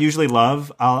show I usually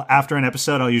love, after an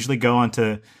episode, I'll usually go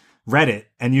onto Reddit,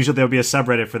 and usually there'll be a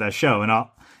subreddit for that show,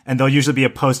 and there'll usually be a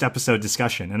post-episode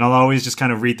discussion, and I'll always just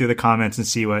kind of read through the comments and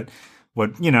see what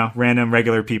random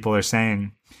regular people are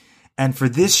saying. And for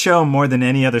this show, more than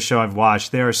any other show I've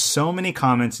watched, there are so many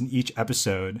comments in each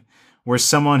episode where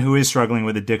someone who is struggling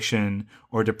with addiction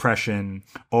or depression,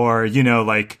 or,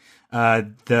 the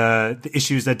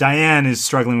issues that Diane is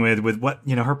struggling with what,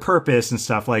 her purpose and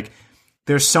stuff, like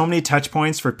there's so many touch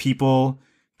points for people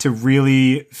to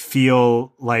really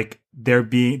feel like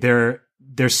they're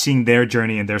seeing their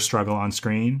journey and their struggle on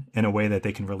screen in a way that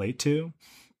they can relate to.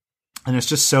 And it's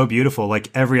just so beautiful. Like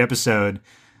every episode,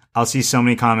 I'll see so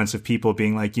many comments of people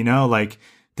being like,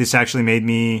 this actually made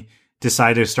me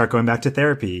decide to start going back to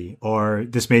therapy, or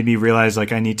this made me realize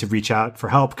like I need to reach out for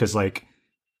help because like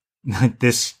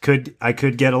I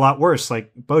could get a lot worse,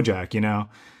 like BoJack,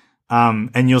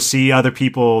 and you'll see other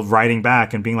people writing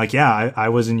back and being like, yeah, I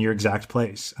was in your exact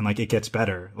place, and like it gets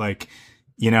better, like,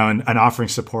 and offering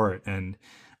support. And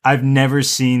I've never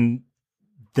seen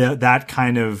that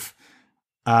kind of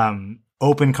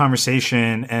open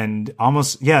conversation and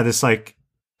almost, this like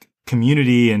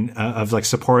community and of like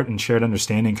support and shared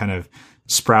understanding kind of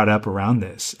sprout up around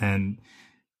this. And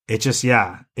it just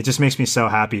makes me so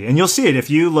happy. And you'll see it if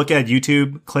you look at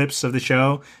YouTube clips of the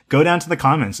show, go down to the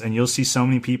comments and you'll see so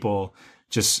many people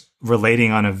just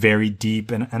relating on a very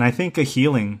deep and I think a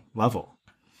healing level.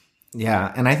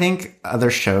 Yeah. And I think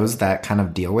other shows that kind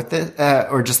of deal with it,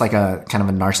 or just like a kind of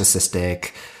a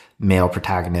narcissistic male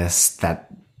protagonist that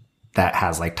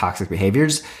has like toxic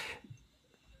behaviors,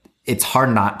 it's hard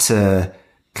not to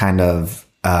kind of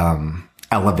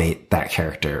elevate that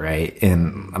character, right?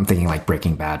 And I'm thinking like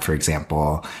Breaking Bad, for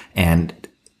example. And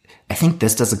I think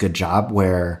this does a good job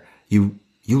where you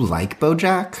like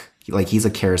BoJack, like he's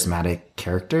a charismatic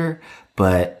character,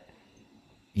 but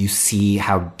you see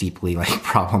how deeply like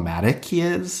problematic he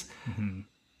is. Mm-hmm.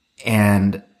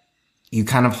 And you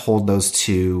kind of hold those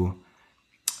two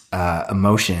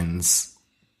emotions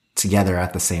together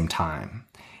at the same time.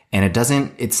 And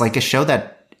it's like a show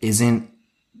that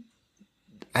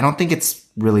I don't think it's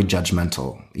really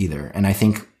judgmental either. And I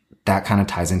think that kind of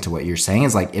ties into what you're saying,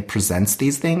 is like it presents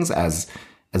these things as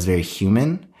very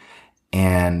human.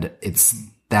 And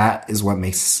that is what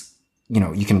makes,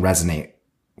 you can resonate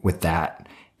with that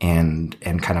and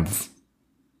kind of,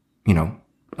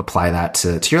 apply that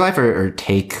to your life or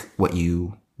take what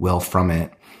you will from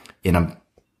it in a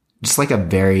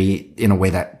way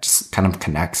that just kind of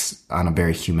connects on a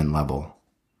very human level.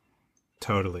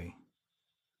 Totally.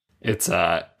 It's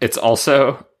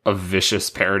also a vicious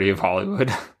parody of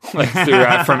Hollywood, like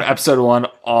throughout from episode 1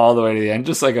 all the way to the end,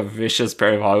 just like a vicious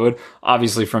parody of Hollywood,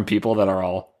 obviously from people that are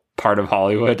all part of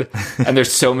Hollywood. And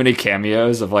there's so many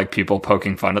cameos of like people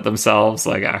poking fun at themselves,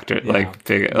 like actors, like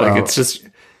big, like it's just.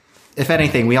 If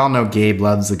anything, we all know Gabe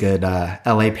loves a good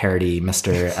LA parody,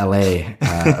 Mr. LA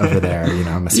over there,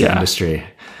 Mr. Industry.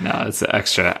 No, it's an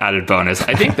extra added bonus.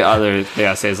 I think the other thing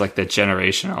I say is like the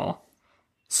generational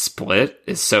split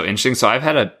is so interesting. So I've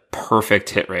had a perfect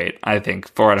hit rate, I think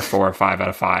 4 out of 4 or 5 out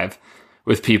of 5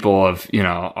 with people of,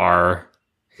 our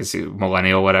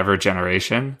millennial, whatever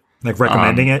generation. Like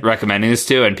recommending this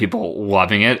to, and people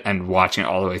loving it and watching it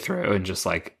all the way through and just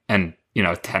like, 10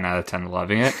 out of 10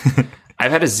 loving it.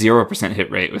 I've had a 0%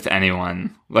 hit rate with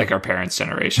anyone like our parents'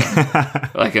 generation,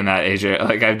 like in that age.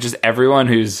 Like I've just, everyone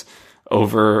who's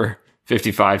over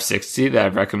 55, 60 that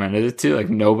I've recommended it to, like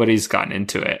nobody's gotten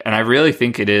into it. And I really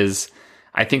think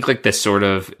I think like this sort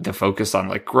of the focus on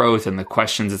like growth and the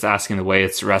questions it's asking, the way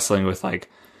it's wrestling with like,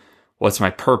 what's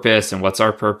my purpose and what's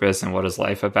our purpose and what is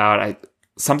life about?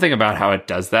 Something about how it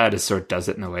does that is sort of does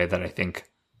it in a way that I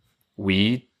think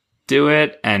we do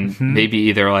it, and maybe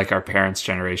either like our parents'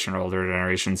 generation or older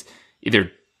generations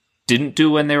either didn't do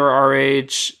when they were our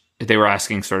age, they were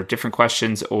asking sort of different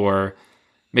questions, or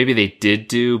maybe they did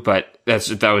do, but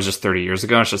that was just 30 years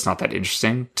ago. It's just not that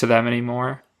interesting to them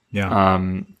anymore. Yeah.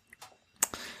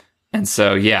 And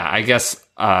so, I guess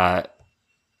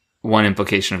one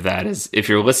implication of that is if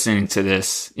you're listening to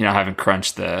this, I haven't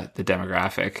crunched the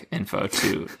demographic info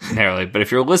too narrowly, but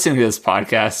if you're listening to this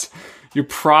podcast, you're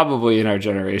probably in our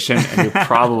generation, and you're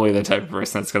probably the type of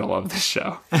person that's going to love this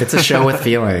show. It's a show with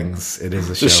feelings. It is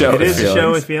a show. It is a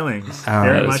show with feelings.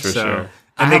 Very much so. Sure.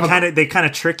 And they kind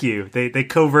of trick you. They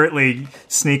covertly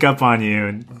sneak up on you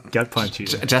and gut punch you.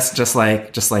 Just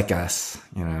like us,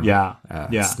 you know.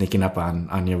 Yeah. Sneaking up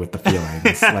on you with the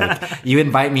feelings. Like, you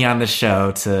invite me on the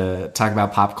show to talk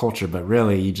about pop culture, but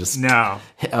really you just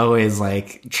always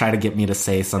like try to get me to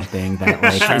say something that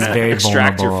like is very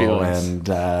vulnerable and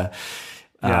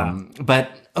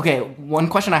but okay, one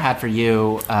question I had for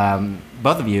you,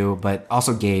 both of you, but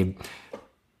also Gabe.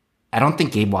 I don't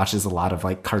think Gabe watches a lot of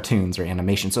like cartoons or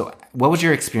animation. So what was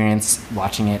your experience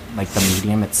watching it, like the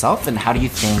medium itself, and how do you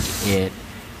think it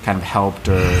kind of helped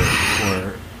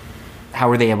or how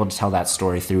were they able to tell that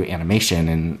story through animation,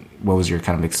 and what was your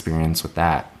kind of experience with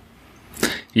that?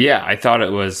 Yeah, I thought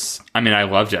it was, I mean, I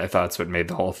loved it. I thought it's what made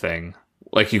the whole thing.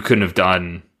 Like, you couldn't have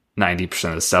done 90%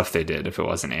 of the stuff they did if it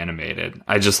wasn't animated.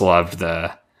 I just loved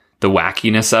the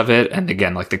wackiness of it, and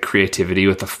again, like the creativity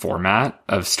with the format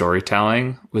of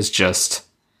storytelling was just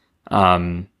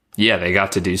they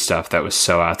got to do stuff that was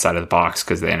so outside of the box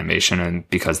because of the animation, and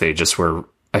because they just were,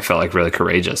 I felt like, really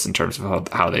courageous in terms of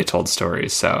how they told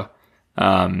stories. So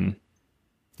I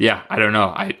don't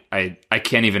know, I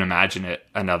can't even imagine it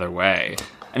another way,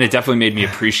 and it definitely made me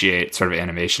appreciate sort of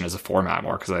animation as a format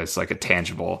more, because it's like a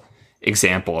tangible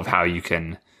example of how you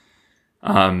can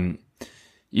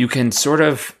sort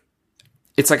of,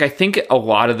 it's like, I think a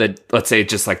lot of the, let's say,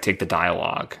 just like take the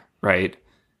dialogue, right?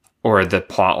 Or the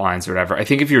plot lines or whatever. I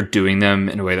think if you're doing them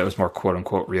in a way that was more quote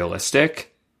unquote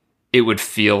realistic, it would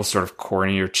feel sort of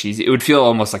corny or cheesy. It would feel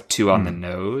almost like too on the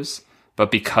nose.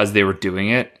 But because they were doing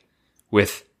it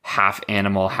with half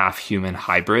animal, half human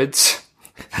hybrids,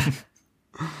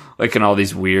 like in all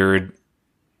these weird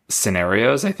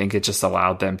scenarios, I think it just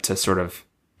allowed them to sort of,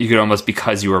 you could almost,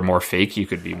 because you were more fake, you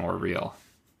could be more real.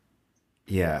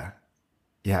 Yeah.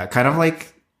 Yeah, kind of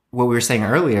like what we were saying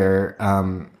earlier,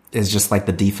 is just like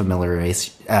the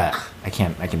defamiliarization. I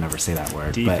can never say that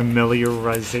word.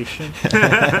 Defamiliarization.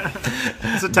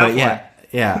 It's a tough one.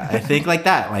 Yeah. I think like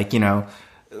that, like, you know,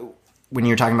 when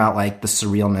you're talking about like the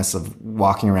surrealness of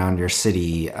walking around your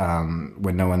city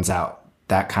when no one's out,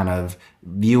 that kind of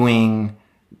viewing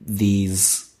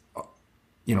these,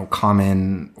 you know,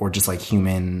 common or just like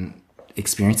human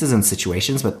experiences and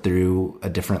situations, but through a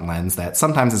different lens that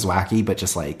sometimes is wacky, but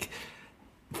just like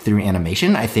through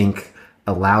animation, I think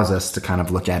allows us to kind of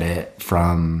look at it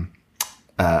from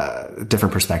a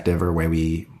different perspective or a way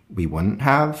we wouldn't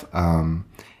have. And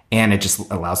it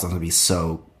just allows them to be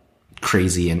so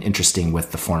crazy and interesting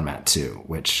with the format too,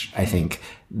 which I think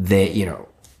they, you know,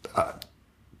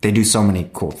 they do so many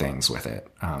cool things with it.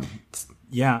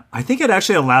 Yeah, I think it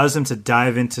actually allows them to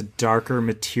dive into darker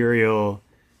material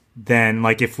than,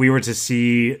 like, if we were to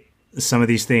see some of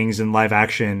these things in live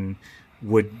action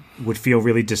would feel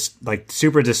really like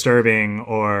super disturbing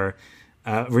or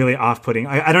really off-putting.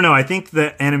 I don't know. I think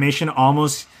the animation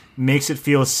almost makes it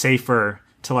feel safer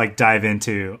to like dive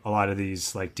into a lot of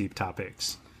these like deep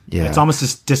topics. Yeah, it's almost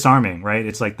just disarming, right?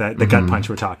 It's like the gut punch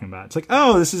we're talking about. It's like,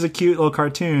 oh, this is a cute little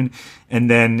cartoon, and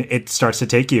then it starts to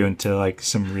take you into like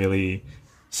some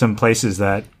places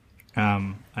that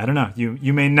I don't know.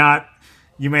 You may not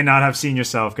have seen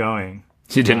yourself going.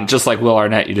 You didn't, just like Will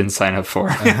Arnett, you didn't sign up for.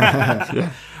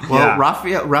 Yeah. Well,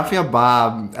 yeah. Raphael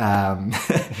Bob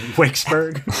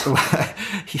Wakesberg.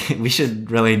 We should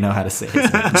really know how to say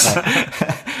his name.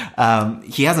 But,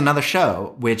 he has another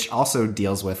show which also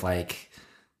deals with like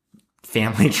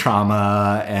family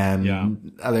trauma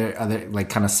and other like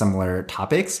kind of similar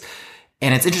topics.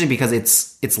 And it's interesting because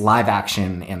it's live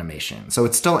action animation. So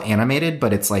it's still animated,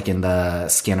 but it's like in the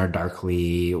Scanner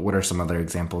Darkly. What are some other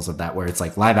examples of that where it's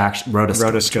like live action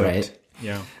rotoscoped, right?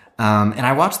 Yeah. And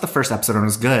I watched the first episode and it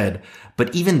was good.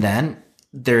 But even then,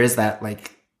 there is that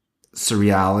like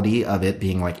surreality of it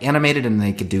being like animated, and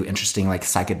they could do interesting like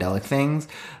psychedelic things.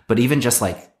 But even just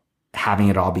like having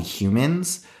it all be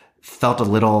humans felt a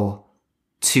little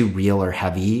too real or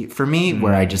heavy for me,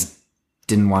 where I just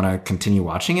didn't want to continue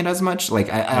watching it as much. Like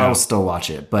I'll still watch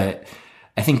it, but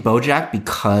I think BoJack,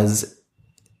 because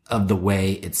of the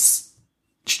way it's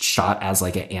shot as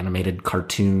like an animated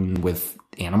cartoon with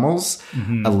animals,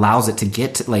 allows it to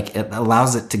get to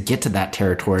that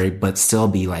territory, but still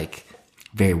be like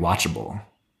very watchable.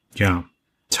 Yeah,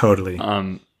 totally.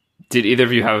 Did either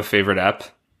of you have a favorite ep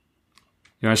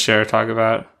you want to share or talk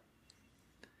about?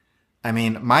 I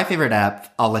mean, my favorite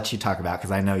app, I'll let you talk about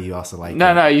because I know you also like it.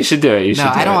 No, you should do it.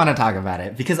 I don't want to talk about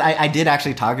it because I did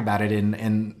actually talk about it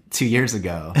in 2 years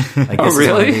ago. Like, this really? is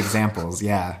one of the examples.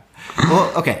 Yeah.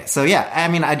 Well, okay. So yeah, I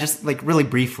mean, I just like really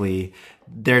briefly,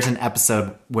 there's an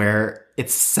episode where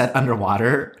it's set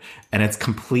underwater and it's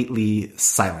completely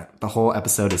silent. The whole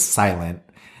episode is silent.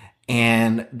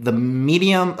 And the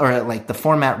medium or like the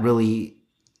format really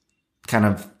kind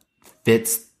of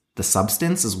fits the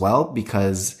substance as well,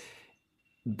 because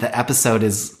the episode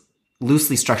is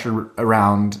loosely structured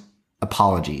around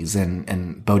apologies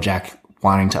and BoJack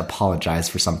wanting to apologize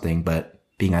for something but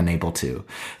being unable to.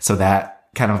 So that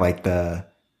kind of like the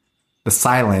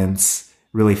silence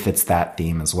really fits that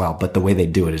theme as well. But the way they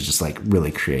do it is just like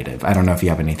really creative. I don't know if you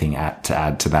have anything to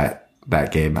add to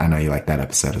that, Gabe. I know you like that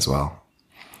episode as well.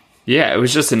 Yeah, it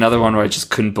was just another one where I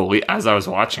just couldn't believe, as I was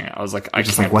watching it, I was like, I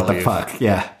just like, what the fuck?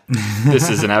 Yeah. this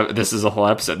is a whole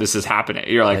episode. This is happening.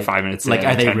 You're like 5 minutes in,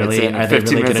 are they 10 really, minutes in, are they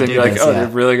 15 really minutes going in, to do you're like, this? oh, they're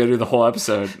really going to do the whole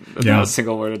episode with not a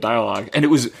single word of dialogue. And it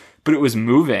was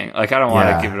moving. Like, I don't want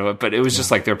to give it away, but it was just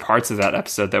like, there are parts of that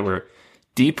episode that were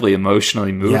deeply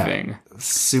emotionally moving. Yeah.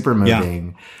 Super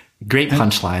moving. Yeah. Great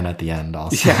punchline at the end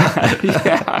also.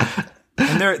 Yeah.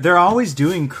 And they're always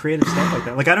doing creative stuff like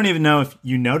that. Like, I don't even know if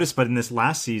you noticed, but in this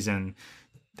last season,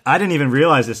 I didn't even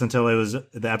realize this until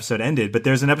the episode ended, but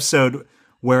there's an episode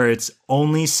where it's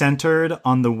only centered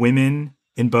on the women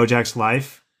in BoJack's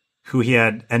life who he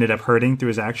had ended up hurting through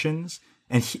his actions,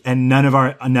 and none of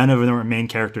our main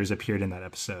characters appeared in that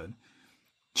episode.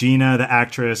 Gina, the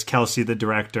actress, Kelsey, the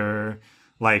director,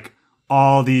 like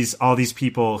all these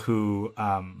people who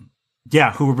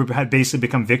had basically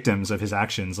become victims of his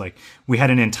actions. Like, we had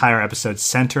an entire episode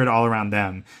centered all around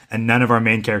them, and none of our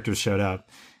main characters showed up.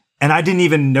 And I didn't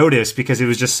even notice because it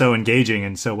was just so engaging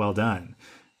and so well done.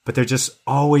 But they're just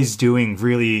always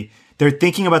they're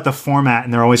thinking about the format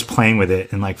and they're always playing with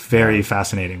it in like very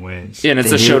fascinating ways. Yeah, and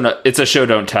it's a show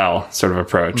don't tell sort of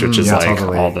approach, which is like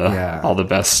totally. all the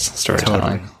best storytelling.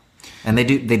 Totally. And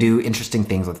they do interesting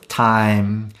things with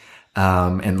time,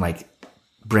 and like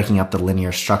breaking up the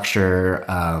linear structure.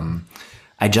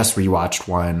 I just rewatched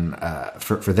one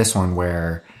for this one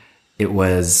where it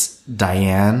was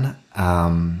Diane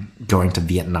going to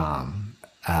Vietnam,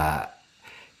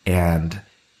 and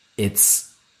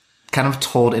it's kind of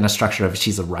told in a structure of,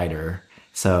 she's a writer,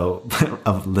 so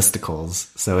of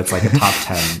listicles, so it's like a top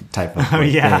 10 type of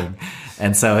thing.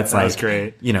 And so it's like,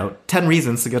 great. 10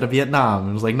 reasons to go to Vietnam.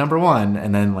 It was like number 1,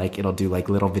 and then like it'll do like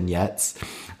little vignettes,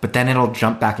 but then it'll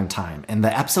jump back in time, and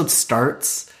the episode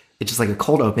starts, it's just like a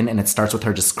cold open, and it starts with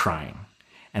her just crying,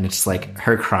 and it's just like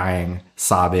her crying,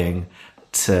 sobbing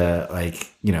to like,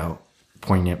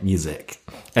 poignant music.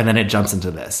 And then it jumps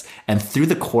into this. And through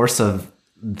the course of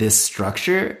this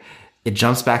structure, it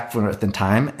jumps back forth in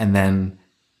time, and then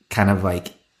kind of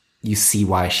like you see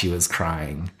why she was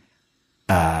crying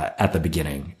at the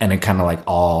beginning. And it kind of like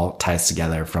all ties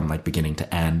together from like beginning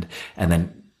to end. And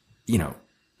then,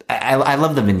 I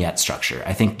love the vignette structure.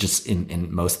 I think just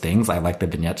in most things, I like the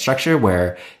vignette structure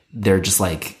where they're just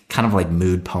like kind of like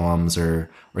mood poems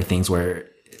or things where,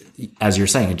 as you're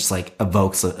saying, it just like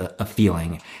evokes a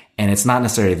feeling, and it's not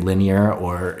necessarily linear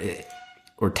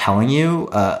or telling you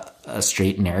a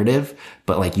straight narrative,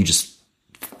 but like you just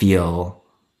feel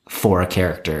for a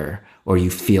character, or you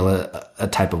feel a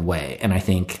type of way. And I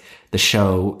think the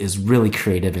show is really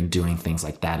creative in doing things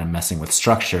like that and messing with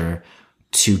structure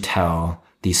to tell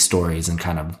these stories in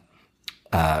kind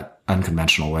of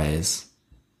unconventional ways.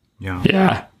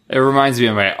 Yeah. It reminds me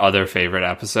of my other favorite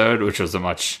episode, which was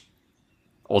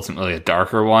ultimately a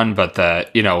darker one, but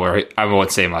where I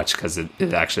won't say much because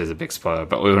it actually is a big spoiler,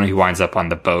 but when he winds up on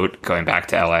the boat going back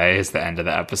to LA is the end of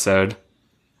the episode.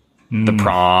 The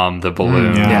prom, the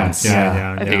balloon.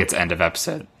 Yeah. I think it's end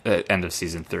of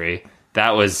season 3.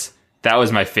 That was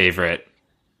my favorite,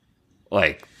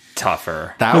 like,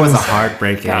 tougher. That was a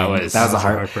heartbreaking. That was a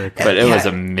heartbreaker. But it was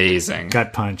amazing.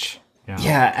 Gut punch.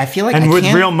 Yeah, I feel like, and with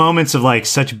real moments of like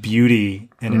such beauty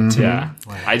in it too. Yeah,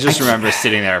 I just remember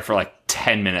sitting there for like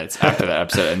 10 minutes after that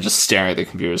episode and just staring at the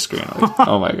computer screen like,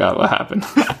 oh my god, what happened?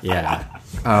 Yeah.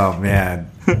 Oh man,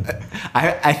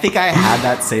 I think I had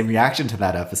that same reaction to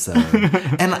that episode,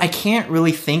 and I can't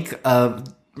really think of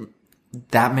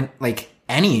that many, like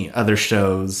any other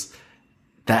shows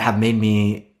that have made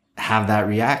me have that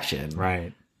reaction.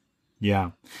 Right.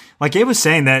 Yeah. Like Gabe was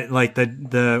saying that, like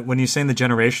the when you're saying the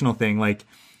generational thing, like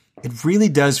it really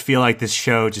does feel like this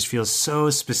show just feels so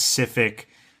specific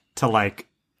to like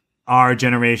our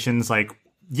generation's like,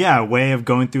 way of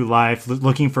going through life,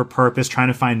 looking for purpose, trying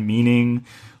to find meaning.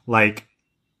 Like,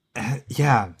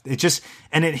 it just,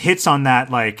 and it hits on that,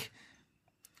 like,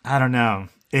 I don't know.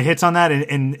 It hits on that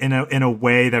in a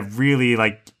way that really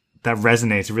like, that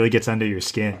resonates. It really gets under your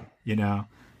skin, Yeah.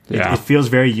 It feels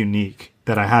very unique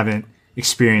that I haven't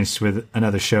experienced with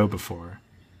another show before.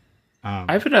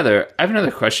 I have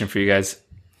another question for you guys.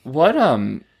 What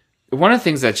one of the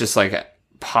things that just like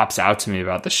pops out to me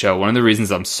about the show, one of the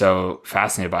reasons I'm so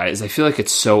fascinated by it is I feel like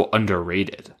it's so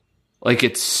underrated. Like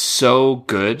it's so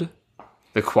good,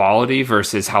 the quality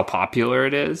versus how popular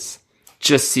it is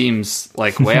just seems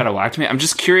like way out of whack to me. I'm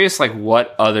just curious, like,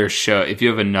 what other show, if you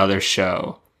have another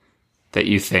show that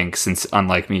you think, since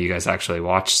unlike me, you guys actually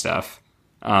watch stuff,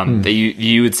 that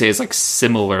you would say is like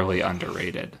similarly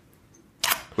underrated,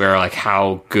 where like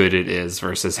how good it is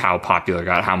versus how popular it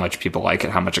got, how much people like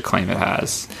it, how much acclaim it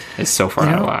has is so far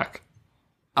out of whack.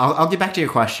 I'll get back to your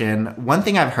question. One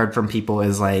thing I've heard from people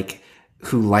is like,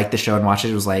 who liked the show and watched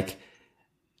it, was like,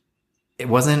 it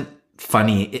wasn't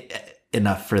funny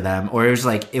enough for them, or it was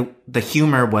like the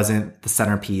humor wasn't the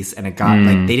centerpiece, and it got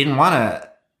like they didn't want to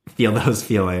feel those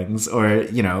feelings, or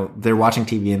you know, they're watching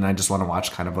TV and I just want to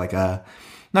watch kind of like a,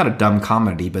 not a dumb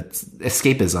comedy, but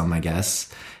escapism, I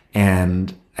guess.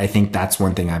 And I think that's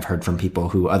one thing I've heard from people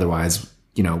who otherwise,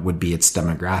 you know, would be its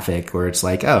demographic, where it's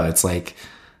like, oh, it's like,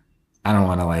 I don't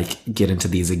want to like get into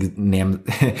these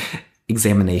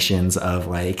examinations of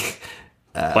like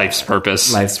life's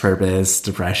purpose,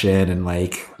 depression, and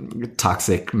like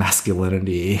toxic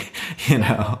masculinity, you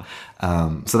know.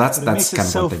 So that's kind of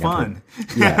so one thing fun.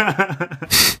 Yeah.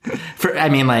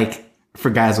 For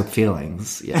guys with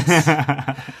feelings, yes.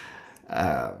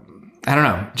 I don't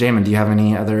know, Jamin, do you have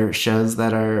any other shows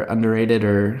that are underrated?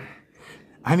 Or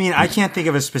I mean, I can't think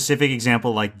of a specific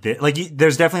example like this. Like,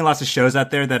 there's definitely lots of shows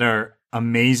out there that are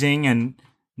amazing and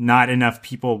not enough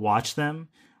people watch them.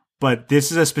 But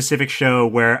this is a specific show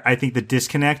where I think the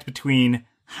disconnect between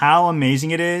how amazing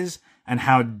it is and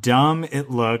how dumb it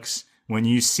looks when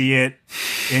you see it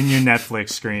in your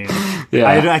Netflix screen.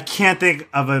 Yeah. I can't think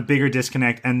of a bigger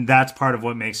disconnect, and that's part of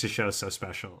what makes the show so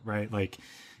special, right? Like,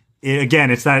 it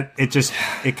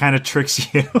kind of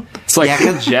tricks you. It's like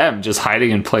a gem just hiding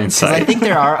in plain sight. I think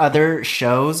there are other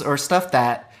shows or stuff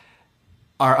that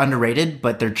are underrated,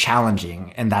 but they're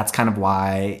challenging, and that's kind of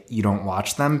why you don't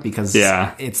watch them, because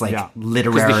it's like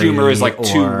literary. Because the humor is like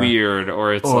too weird,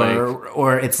 or it's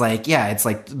it's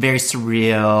like very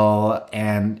surreal,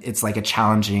 and it's like a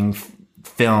challenging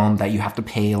film that you have to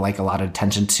pay like a lot of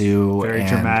attention to. Very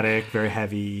dramatic, very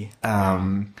heavy.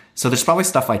 So there's probably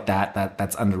stuff like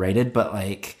that's underrated, but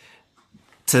like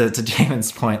to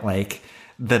Jamin's point, like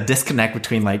the disconnect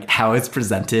between like how it's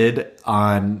presented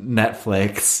on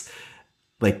Netflix,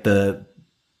 like the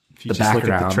background, look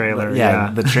at the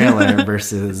trailer, the trailer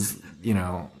versus, you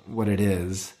know, what it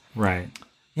is. Right.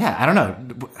 Yeah, I don't know.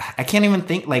 I can't even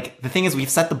think. Like, the thing is, we've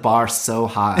set the bar so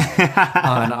high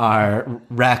on our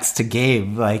Rex to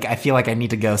Gabe. Like, I feel like I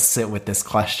need to go sit with this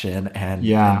question and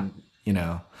you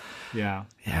know. Yeah.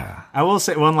 Yeah. I will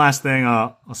say one last thing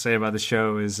I'll say about the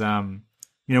show is, you know,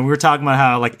 we were talking about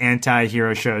how like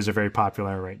anti-hero shows are very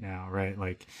popular right now, right?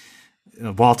 Like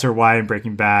Walter White in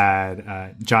Breaking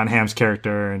Bad, John Hamm's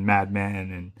character in Mad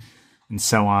Men, and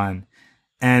so on.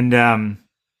 And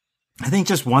I think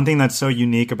just one thing that's so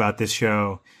unique about this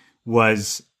show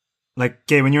was, like,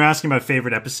 Gabe, when you're asking about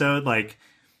favorite episode, like,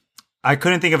 I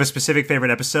couldn't think of a specific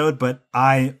favorite episode, but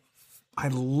I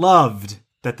loved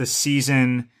that the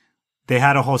season, they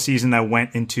had a whole season that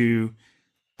went into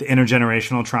the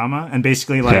intergenerational trauma, and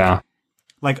basically like,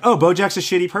 oh, Bojack's a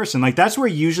shitty person. Like, that's where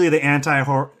usually the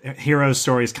anti-hero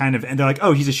stories kind of, and they're like,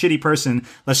 oh, he's a shitty person.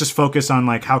 Let's just focus on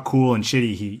like how cool and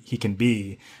shitty he can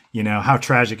be. You know, how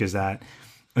tragic is that?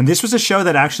 And this was a show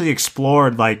that actually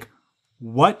explored like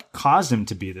what caused him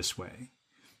to be this way,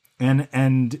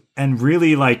 and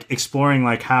really like exploring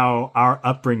like how our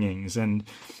upbringings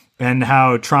and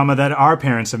how trauma that our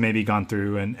parents have maybe gone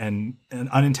through and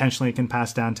unintentionally can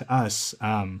pass down to us.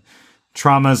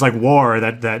 Traumas like war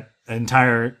that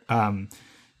entire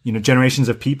you know, generations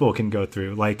of people can go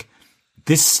through. Like,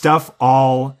 this stuff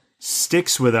all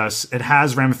sticks with us. It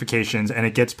has ramifications and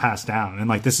it gets passed down. And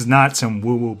like, this is not some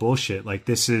woo-woo bullshit. Like,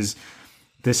 this is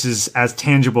as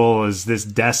tangible as this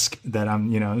desk that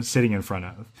I'm, you know, sitting in front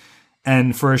of.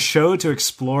 And for a show to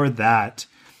explore that,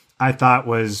 I thought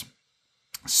was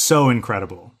so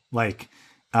incredible. Like,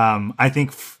 I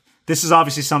think this is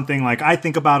obviously something like I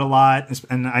think about a lot,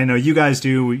 and I know you guys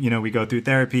do. You know, we go through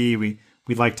therapy. We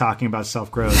like talking about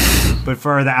self-growth. But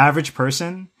for the average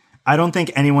person, I don't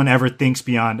think anyone ever thinks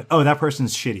beyond, oh, that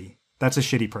person's shitty. That's a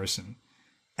shitty person.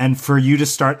 And for you to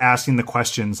start asking the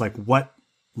questions like, what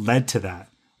led to that?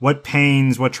 What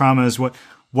pains, what traumas,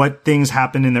 what things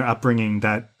happened in their upbringing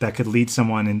that could lead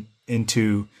someone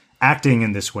into acting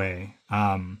in this way?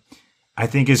 I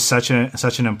think is such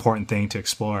an important thing to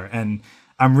explore. And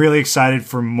I'm really excited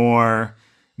for more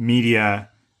media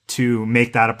to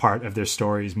make that a part of their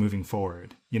stories moving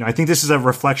forward. You know, I think this is a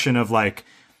reflection of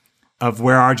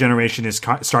where our generation is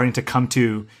starting to come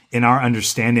to in our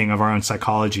understanding of our own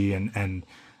psychology and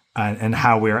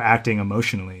how we're acting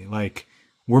emotionally. Like,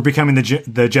 we're becoming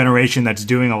the generation that's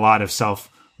doing a lot of self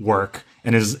work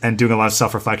and doing a lot of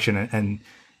self-reflection and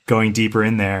going deeper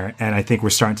in there. And I think we're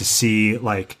starting to see,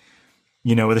 like,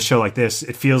 you know, with a show like this,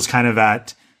 it feels kind of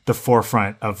at the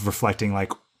forefront of reflecting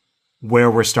like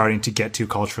where we're starting to get to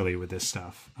culturally with this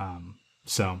stuff.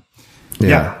 So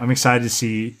yeah, I'm excited to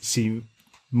see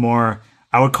more,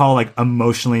 I would call like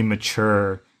emotionally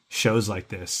mature shows like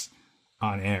this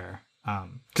on air.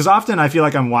 Because often I feel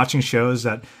like I'm watching shows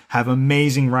that have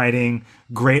amazing writing,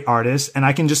 great artists, and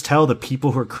I can just tell the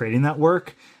people who are creating that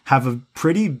work have a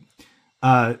pretty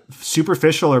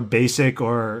superficial or basic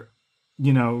or,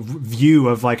 you know, view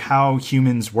of like how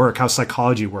humans work, how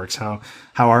psychology works, how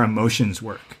our emotions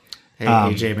work. Hey,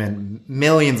 AJ, man,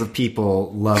 millions of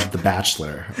people love The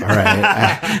Bachelor. All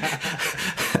right.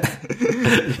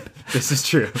 This is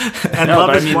true. And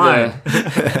love is blind.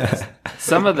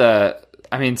 Some of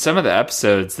the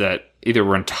episodes that either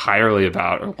were entirely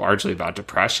about or largely about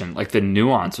depression, like the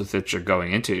nuance with which you're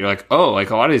going into, you're like, oh,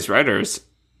 like a lot of these writers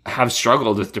have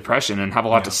struggled with depression and have a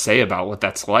lot to say about what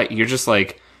that's like. You're just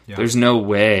like, there's no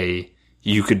way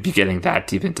you could be getting that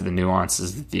deep into the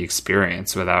nuances of the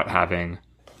experience without having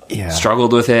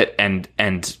struggled with it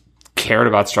and cared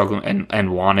about struggling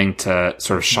and wanting to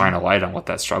sort of shine a light on what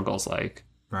that struggle is like.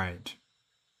 Right.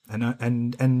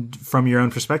 And from your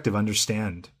own perspective,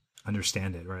 understand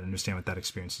it, right? Understand what that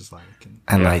experience is like.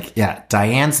 And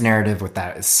Diane's narrative with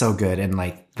that is so good. And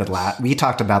like we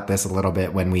talked about this a little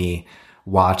bit when we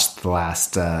watched the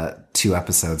last 2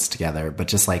 episodes together, but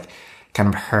just like kind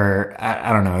of her,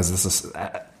 I don't know, is this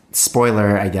a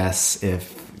spoiler, I guess,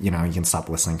 if, you know, you can stop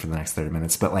listening for the next 30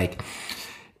 minutes, but like,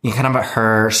 you kind of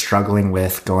her struggling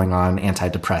with going on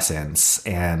antidepressants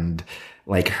and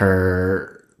like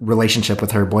her relationship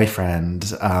with her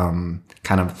boyfriend, kind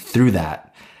of through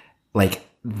that, like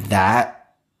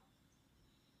that,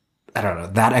 I don't know,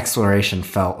 that exploration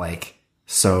felt like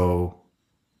so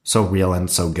real and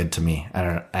so good to me. I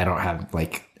don't have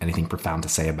like anything profound to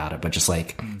say about it, but just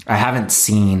like, I haven't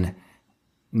seen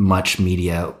much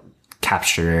media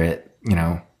capture it, you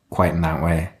know, quite in that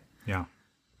way. Yeah.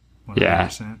 100%.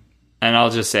 Yeah. And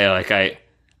I'll just say, like, I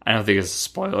don't think it's a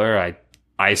spoiler.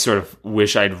 I sort of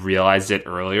wish I'd realized it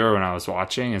earlier when I was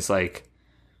watching. It's like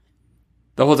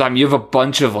the whole time you have a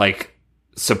bunch of like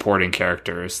supporting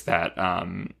characters that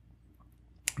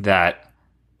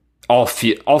all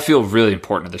feel really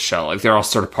important to the show. Like they're all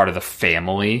sort of part of the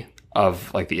family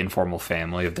of like the informal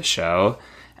family of the show.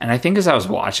 And I think as I was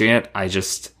watching it, I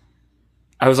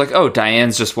was like, oh,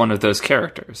 Diane's just one of those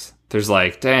characters. There's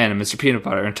like Diane and Mr. Peanut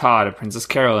Butter and Todd and Princess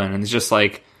Carolyn. And it's just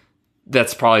like,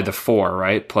 that's probably the 4,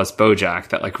 right? Plus Bojack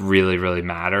that like really, really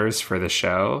matters for the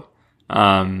show.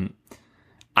 I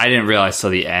didn't realize till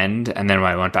the end. And then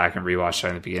when I went back and rewatched it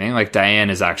in the beginning, like Diane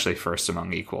is actually first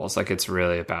among equals. Like it's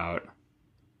really about,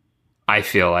 I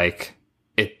feel like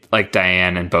it, like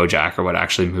Diane and Bojack are what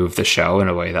actually moved the show in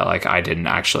a way that like I didn't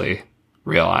actually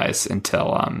realize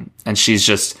until, and she's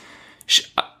just,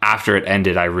 after it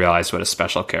ended, I realized what a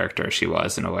special character she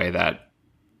was in a way that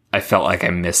I felt like I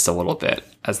missed a little bit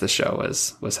as the show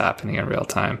was happening in real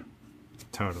time.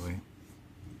 Totally.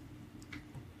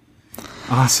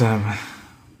 Awesome.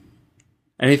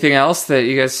 Anything else that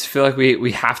you guys feel like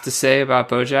we have to say about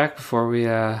BoJack before we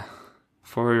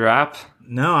wrap?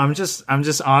 No, I'm just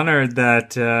honored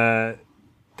that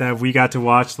we got to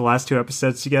watch the last 2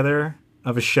 episodes together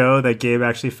of a show that Gabe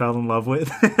actually fell in love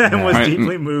with and was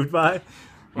deeply moved by.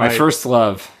 My first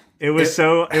love. It was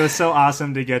so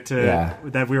awesome to get to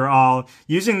that we were all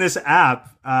using this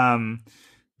app.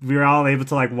 We were all able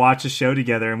to like watch a show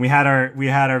together, and we had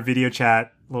our video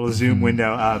chat little Zoom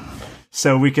window up,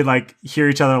 so we could like hear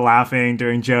each other laughing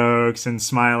during jokes and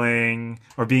smiling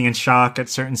or being in shock at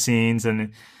certain scenes.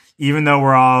 And even though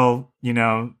we're all, you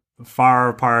know, far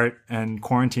apart and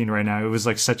quarantined right now, it was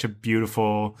like such a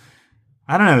beautiful,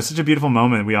 I don't know, such a beautiful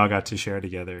moment we all got to share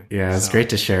together. Yeah, it's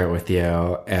great to share it with you.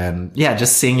 And yeah,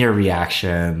 just seeing your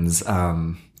reactions. Yeah,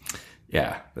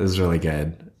 it was really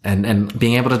good. And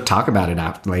being able to talk about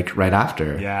it right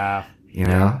after. Yeah. You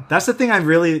know? That's the thing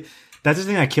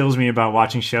that kills me about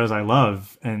watching shows I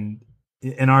love. And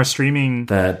in our streaming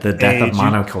the death of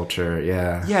monoculture,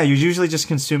 yeah, you're usually just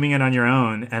consuming it on your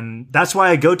own. And that's why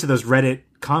I go to those Reddit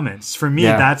comments. For me,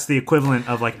 that's the equivalent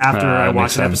of like after I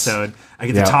watch an episode, I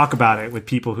get to talk about it with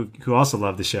people who also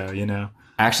love the show, you know?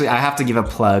 Actually, I have to give a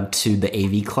plug to the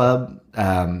AV Club.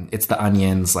 It's the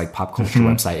Onion's like pop culture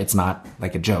website. It's not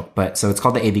like a joke, but so it's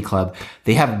called the AV Club.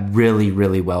 They have really,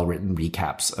 really well written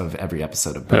recaps of every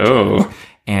episode of BoJack.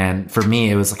 And for me,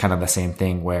 it was kind of the same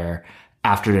thing where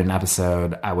after an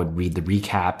episode, I would read the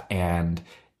recap, and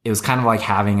it was kind of like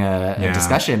having a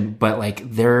discussion, but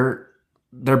like their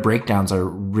breakdowns are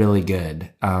really good,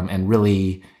 and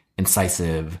really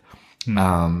incisive.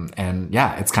 And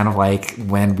yeah, it's kind of like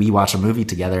when we watch a movie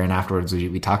together and afterwards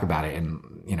we talk about it, and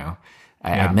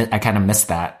I kind of miss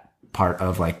that part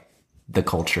of like the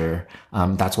culture.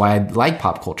 That's why I like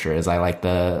pop culture, is I like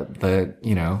the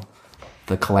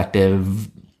collective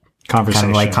Conversation.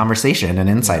 kind of like conversation and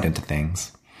insight into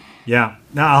things. Yeah.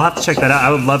 No, I'll have to check that out.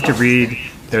 I would love to read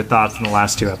their thoughts in the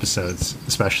last 2 episodes,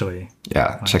 especially.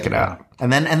 Yeah, check it out.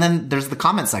 And then there's the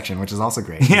comment section, which is also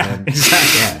great. Yeah, and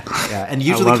exactly. Yeah. And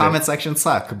usually comment sections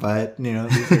suck, but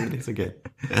these are good.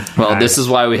 Well, This is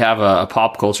why we have a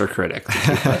pop culture critic to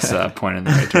keep us pointed in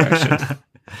the right direction.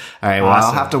 All right. Well,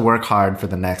 I'll have to work hard for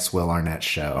the next Will Arnett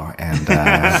show and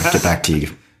get back to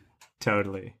you.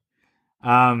 Totally.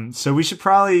 So we should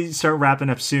probably start wrapping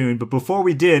up soon. But before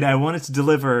we did, I wanted to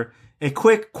deliver a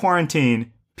quick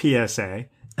quarantine PSA.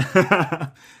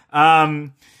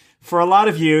 For a lot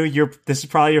of you, this is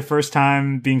probably your first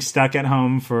time being stuck at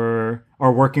home or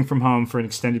working from home for an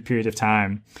extended period of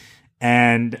time.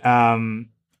 And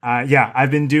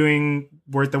I've been doing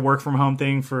the work from home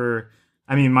thing for,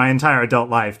 my entire adult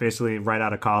life, basically right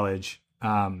out of college.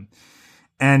 And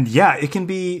yeah, it can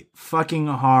be fucking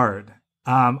hard.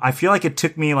 I feel like it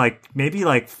took me maybe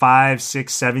 5,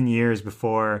 6, 7 years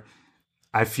before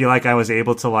I feel like I was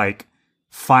able to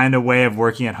find a way of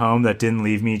working at home that didn't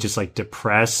leave me just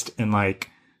depressed and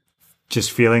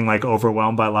just feeling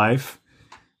overwhelmed by life.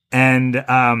 And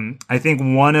I think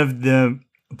one of the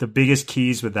biggest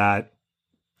keys with that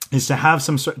is to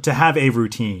have a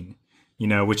routine,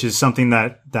 which is something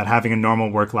that having a normal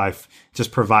work life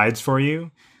just provides for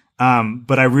you.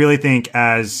 But I really think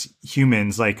as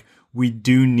humans, we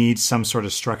do need some sort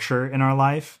of structure in our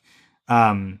life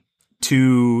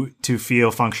to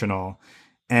feel functional.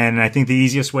 And I think the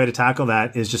easiest way to tackle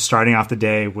that is just starting off the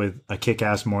day with a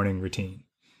kick-ass morning routine.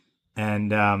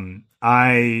 And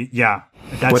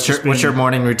what's your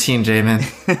morning routine,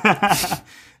 Jamin?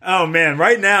 Oh man,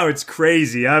 right now it's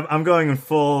crazy. I'm going in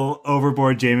full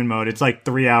overboard Jamin mode. It's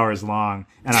 3 hours long,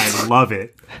 and I love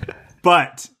it.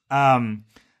 But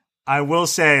I will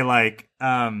say,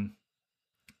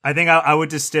 I think I would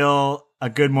distill a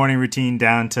good morning routine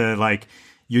down to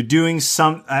you're doing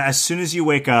as soon as you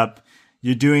wake up,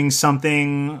 you're doing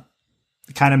something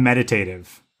kind of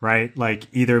meditative, right?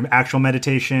 Either actual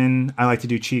meditation. I like to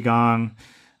do Qigong,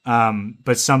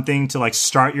 but something to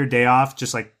start your day off,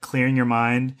 just clearing your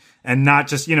mind, and not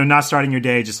just, not starting your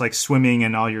day just swimming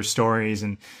in all your stories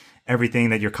and everything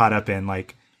that you're caught up in.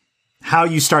 How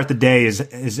you start the day is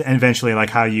eventually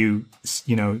how you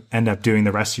end up doing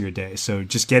the rest of your day. So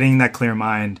just getting that clear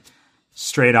mind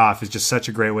straight off is just such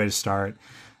a great way to start.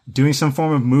 Doing some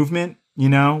form of movement,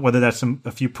 whether that's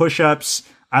a few push-ups.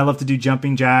 I love to do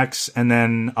jumping jacks, and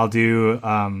then I'll do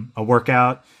a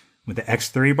workout with the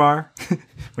X3 bar,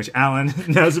 which Alan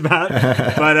knows about,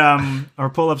 but or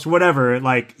pull-ups, whatever.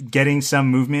 Getting some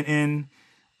movement in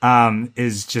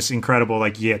is just incredible.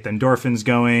 You get the endorphins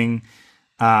going.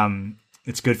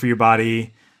 It's good for your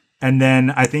body. And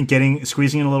then I think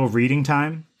squeezing in a little reading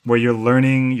time where you're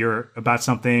learning about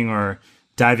something or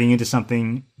diving into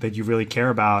something that you really care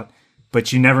about,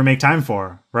 but you never make time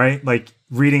for, right?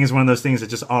 Reading is one of those things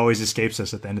that just always escapes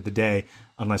us at the end of the day,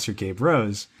 unless you're Gabe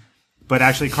Rose. But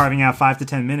actually carving out 5 to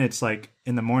 10 minutes,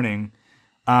 in the morning.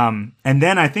 And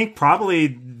then I think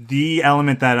probably the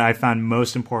element that I found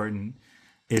most important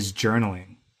is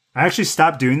journaling. I actually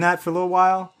stopped doing that for a little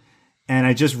while, and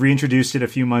I just reintroduced it a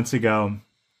few months ago.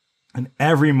 And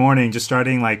every morning, just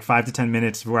starting 5 to 10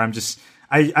 minutes where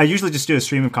I usually just do a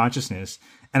stream of consciousness,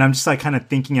 and I'm just kind of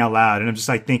thinking out loud, and I'm just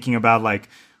thinking about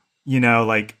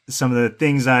some of the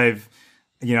things I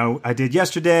did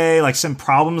yesterday, some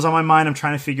problems on my mind I'm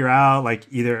trying to figure out,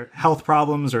 either health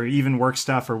problems or even work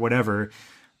stuff or whatever.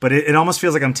 But it almost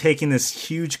feels like I'm taking this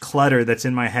huge clutter that's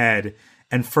in my head,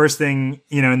 and first thing,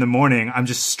 in the morning, I'm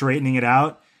just straightening it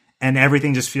out, and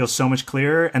everything just feels so much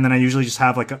clearer. And then I usually just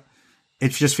have it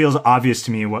just feels obvious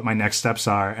to me what my next steps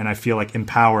are, and I feel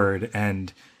empowered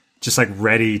and just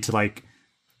ready to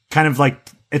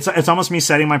it's almost me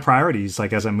setting my priorities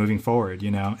as I'm moving forward,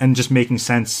 and just making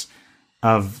sense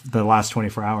of the last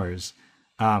 24 hours.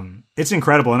 It's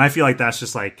incredible, and I feel that's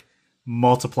just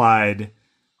multiplied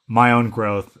my own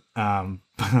growth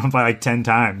by 10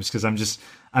 times, because I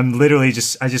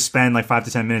just spend 5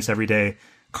 to 10 minutes every day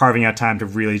carving out time to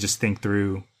really just think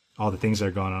through all the things that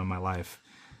are going on in my life.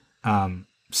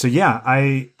 So yeah,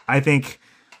 I think,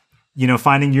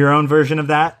 finding your own version of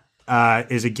that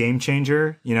is a game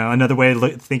changer. Another way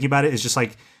of thinking about it is just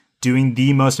doing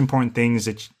the most important things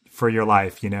for your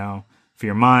life, for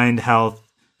your mind, health,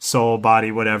 soul,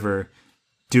 body, whatever.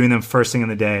 Doing them first thing in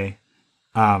the day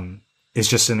is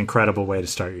just an incredible way to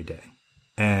start your day.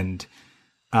 And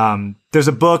there's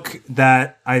a book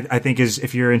that I think is,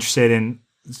 if you're interested in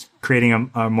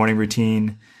creating a morning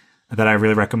routine, that I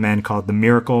really recommend, called The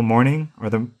Miracle Morning, or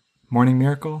The Morning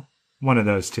Miracle. One of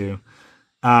those two.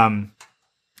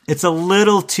 It's a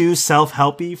little too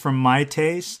self-helpy for my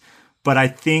taste, but I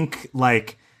think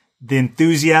like the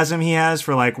enthusiasm he has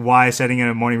for like why setting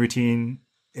a morning routine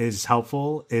is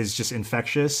helpful is just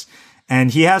infectious.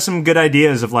 And he has some good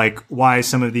ideas of like why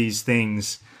some of these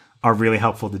things are really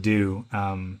helpful to do.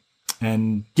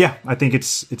 And yeah, I think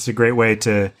it's a great way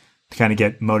to kind of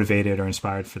get motivated or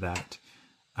inspired for that.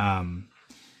 And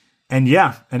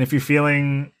if you're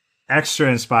feeling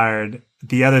extra inspired,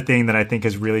 the other thing that I think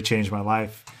has really changed my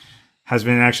life has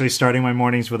been actually starting my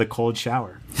mornings with a cold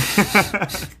shower.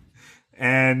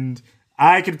 And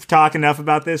I could talk enough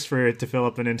about this for it to fill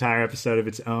up an entire episode of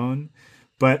its own.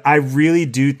 But I really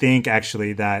do think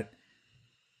actually that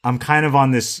I'm kind of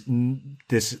on this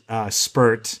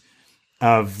spurt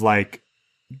of like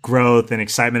growth and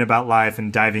excitement about life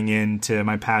and diving into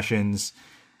my passions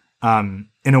in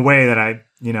a way that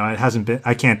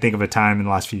I can't think of a time in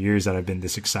the last few years that I've been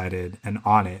this excited and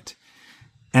on it.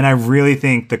 And I really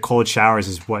think the cold showers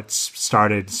is what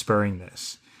started spurring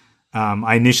this.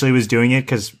 I initially was doing it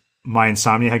because my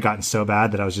insomnia had gotten so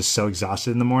bad that I was just so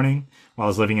exhausted in the morning while I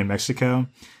was living in Mexico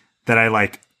that I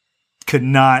like could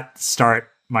not start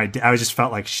my day. I just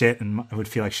felt like shit, and I would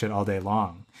feel like shit all day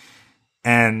long.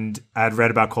 And I'd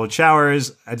read about cold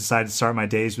showers. I decided to start my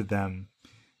days with them.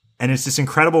 And it's this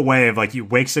incredible way of like, it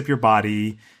wakes up your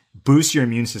body, boosts your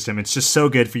immune system. It's just so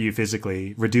good for you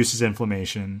physically, reduces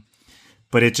inflammation,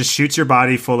 but it just shoots your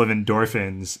body full of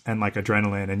endorphins and like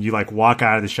adrenaline. And you like walk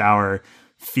out of the shower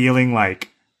feeling like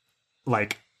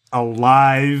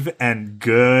alive and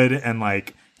good and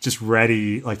like just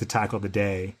ready like to tackle the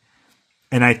day.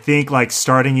 And I think like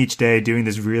starting each day doing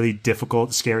this really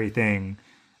difficult, scary thing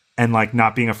and like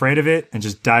not being afraid of it and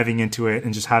just diving into it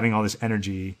and just having all this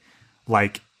energy,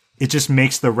 like it just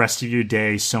makes the rest of your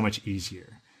day so much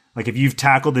easier. Like if you've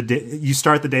tackled the day, you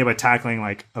start the day by tackling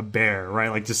like a bear, right?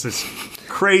 Like just this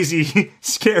crazy,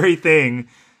 scary thing.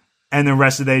 And the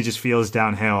rest of the day just feels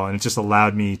downhill. And it just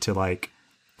allowed me to like,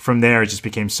 from there, it just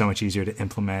became so much easier to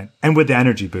implement. And with the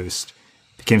energy boost,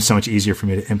 it became so much easier for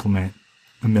me to implement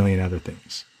a million other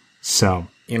things. So,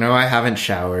 I haven't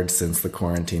showered since the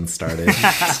quarantine started.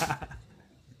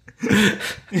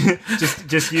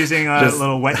 just using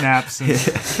little wet naps.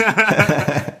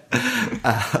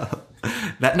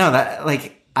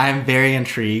 I'm very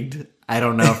intrigued. I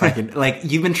don't know if I can, like,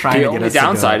 you've been trying to get us The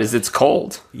only downside is it's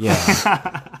cold.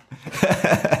 Yeah.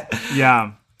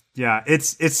 Yeah.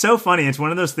 It's so funny. It's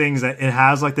one of those things that it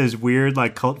has like this weird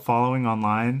like cult following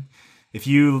online. If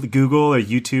you Google or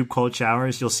YouTube cold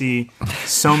showers, you'll see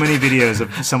so many videos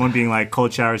of someone being like,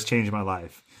 cold showers changed my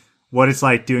life. What it's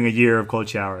like doing a year of cold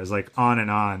showers, like on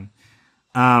and on.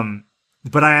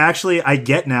 But I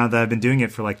get now that I've been doing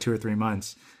it for like 2 or 3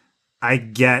 months. I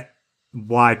get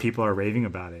why people are raving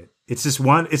about it. It's this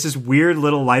weird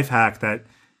little life hack that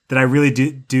I really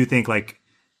do think like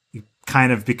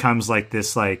kind of becomes like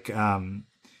this, like, I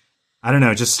don't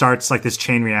know, just starts like this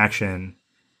chain reaction.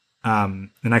 And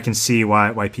I can see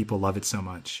why people love it so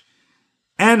much.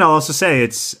 And I'll also say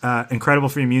it's incredible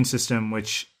for your immune system,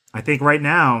 which I think right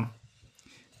now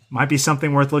might be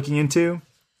something worth looking into.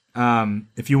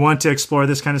 If you want to explore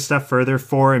this kind of stuff further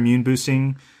for immune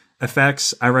boosting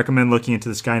effects, I recommend looking into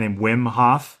this guy named Wim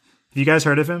Hof. Have you guys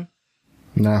heard of him?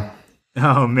 No.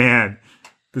 Oh man,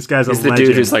 this guy's a legend. He's the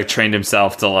dude who's like trained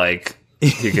himself to like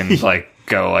he can like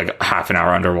go like half an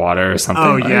hour underwater or something.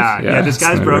 Oh like. yeah. This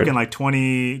guy's broken like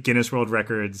 20 Guinness World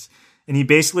Records, and he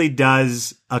basically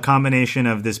does a combination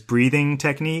of this breathing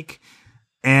technique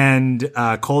and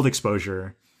cold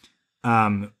exposure.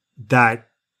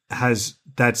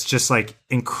 That's just like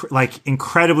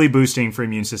incredibly boosting for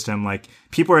immune system. Like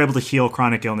people are able to heal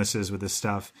chronic illnesses with this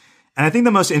stuff. And I think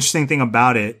the most interesting thing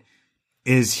about it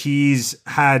is he's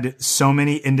had so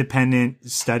many independent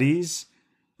studies,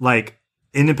 like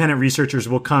independent researchers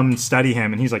will come study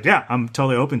him and he's like, yeah, I'm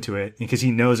totally open to it because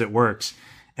he knows it works.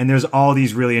 And there's all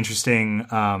these really interesting,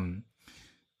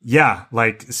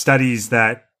 like studies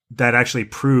that actually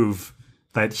prove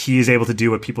that he is able to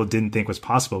do what people didn't think was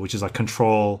possible, which is like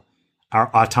control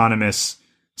our autonomous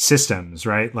systems,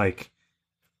 right? Like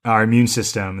our immune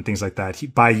system and things like that.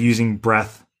 By using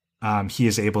breath, he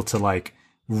is able to like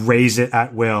raise it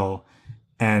at will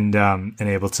and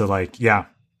able to like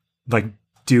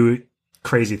do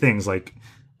crazy things like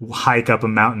hike up a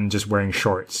mountain just wearing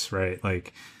shorts, right?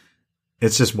 Like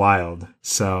it's just wild.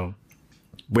 So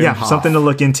Wim Hof. Something to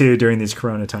look into during these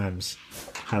Corona times.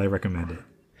 Highly recommend it.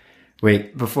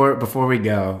 Wait, before we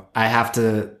go, I have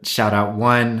to shout out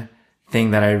one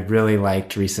thing that I really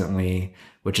liked recently,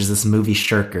 which is this movie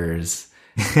Shirkers.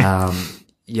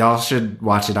 Y'all should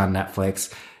watch it on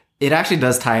Netflix. It actually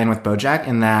does tie in with BoJack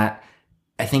in that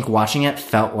I think watching it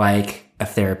felt like a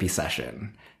therapy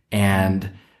session.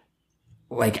 And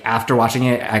like after watching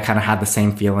it, I kind of had the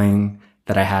same feeling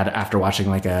that I had after watching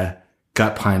like a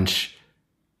gut punch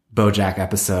BoJack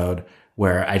episode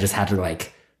where I just had to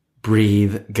like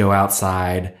breathe, go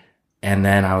outside. And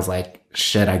then I was like,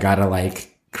 shit, I gotta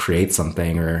like create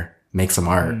something or make some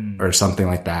art or something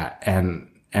like that. And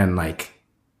like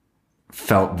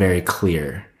felt very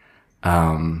clear.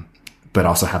 But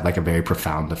also had like a very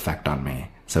profound effect on me.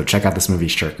 So check out this movie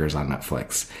Shirkers on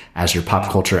Netflix. As your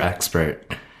pop culture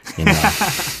expert, you know,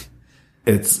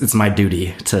 it's my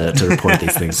duty to report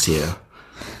these things to you.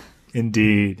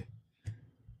 Indeed.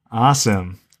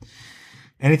 Awesome.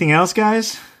 Anything else,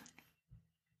 guys?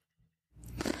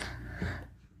 I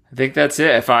think that's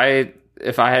it. If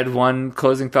I had one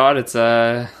closing thought, it's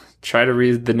try to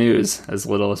read the news as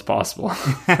little as possible.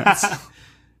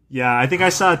 Yeah, I think I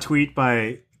saw a tweet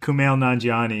by Kumail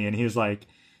Nanjiani, and he was like,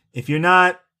 if you're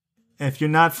not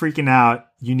freaking out,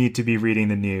 you need to be reading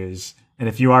the news. And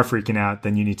if you are freaking out,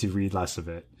 then you need to read less of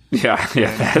it. Yeah,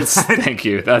 thank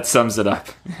you. That sums it up.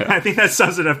 Yeah. I think that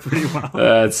sums it up pretty well.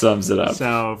 That sums it up.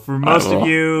 So for most of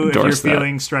you, if you're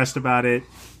feeling stressed about it,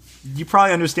 you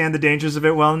probably understand the dangers of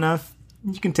it well enough.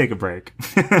 You can take a break.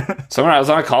 So when I was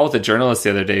on a call with a journalist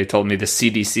the other day who told me the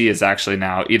CDC is actually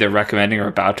now either recommending or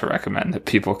about to recommend that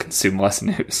people consume less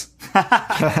news.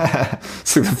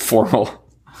 It's like the formal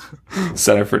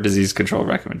Center for Disease Control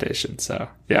recommendation. So,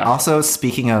 yeah. Also,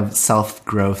 speaking of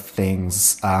self-growth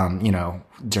things,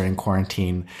 during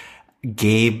quarantine,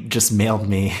 Gabe just mailed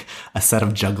me a set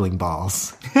of juggling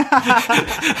balls.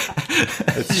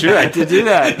 That's true. I did do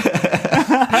that.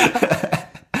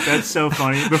 That's so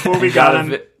funny. Before we got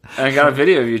on... I got a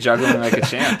video of you juggling like a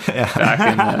champ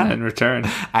back in return.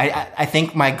 I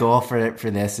think my goal for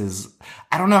this is,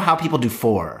 I don't know how people do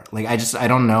 4. Like, I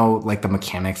don't know, like, the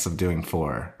mechanics of doing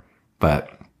 4.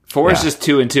 But 4 is just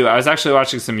 2 and 2. I was actually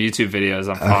watching some YouTube videos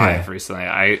on 5 recently.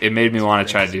 It made me want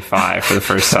to try to do 5 for the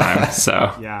first time.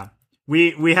 So yeah,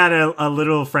 we had a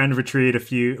little friend retreat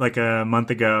a month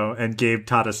ago, and Gabe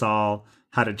taught us all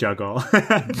how to juggle.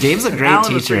 Gabe's a great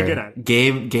teacher.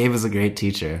 Gabe is a great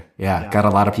teacher. Yeah, got a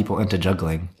lot of people into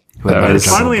juggling.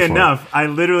 Funnily enough, I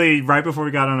literally, right before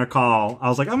we got on a call, I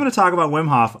was like, I'm going to talk about Wim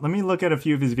Hof. Let me look at a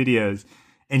few of his videos.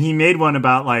 And he made one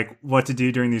about like what to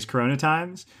do during these Corona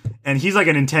times. And he's like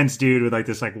an intense dude with like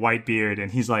this like white beard. And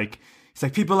he's like,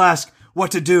 people ask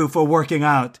what to do for working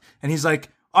out. And he's like,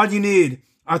 all you need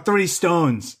are 3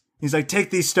 stones. He's like, take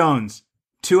these stones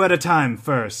 2 at a time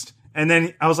first. And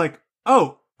then I was like,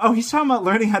 oh, he's talking about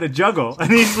learning how to juggle.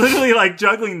 And he's literally like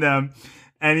juggling them.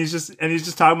 And he's just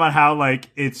talking about how like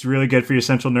it's really good for your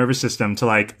central nervous system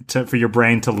for your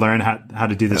brain to learn how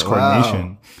to do this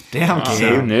coordination. Damn, Gabe,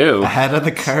 so new, ahead of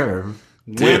the curve.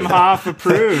 Dude. Wim Hof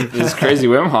approved. This crazy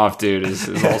Wim Hof dude is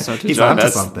also he's onto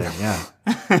something. Yeah.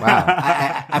 Wow.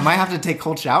 I might have to take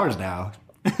cold showers now.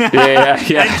 Yeah.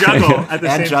 And juggle at the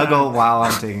same time. While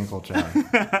I'm taking a cold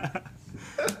shower.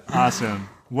 Awesome.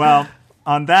 Well,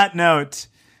 on that note,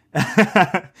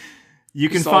 you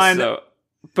can find.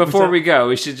 Before we go,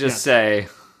 we should just say,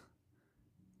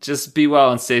 just be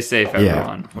well and stay safe,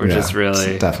 everyone. We're just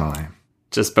really definitely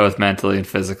just both mentally and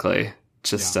physically.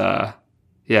 Just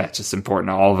just important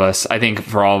to all of us. I think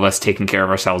for all of us, taking care of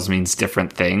ourselves means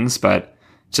different things, but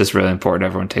just really important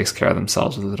everyone takes care of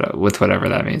themselves with whatever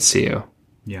that means to you.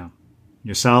 Yeah.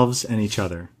 Yourselves and each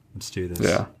other. Let's do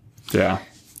this. Yeah.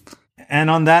 And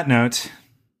on that note,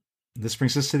 this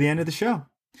brings us to the end of the show.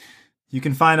 You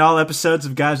can find all episodes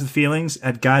of Guys with Feelings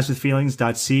at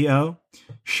guyswithfeelings.co.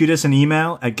 Shoot us an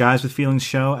email at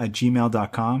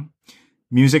guyswithfeelingsshow@gmail.com.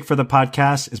 Music for the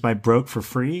podcast is by Broke for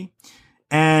Free.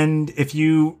 And if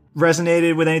you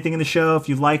resonated with anything in the show, if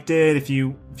you liked it, if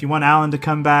you want Alan to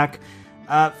come back,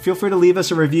 feel free to leave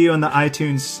us a review on the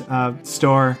iTunes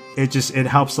store. It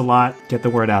helps a lot get the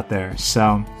word out there.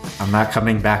 So I'm not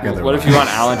coming back. What if you want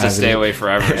Alan to stay away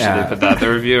forever? Should they put that in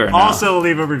the review or no? Also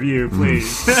leave a review,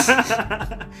 please.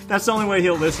 That's the only way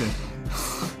he'll listen.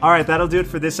 All right, that'll do it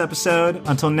for this episode.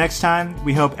 Until next time,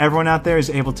 we hope everyone out there is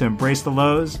able to embrace the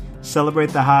lows,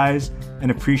 celebrate the highs,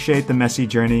 and appreciate the messy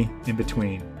journey in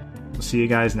between. We'll see you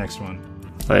guys next one.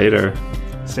 Later.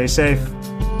 Stay safe.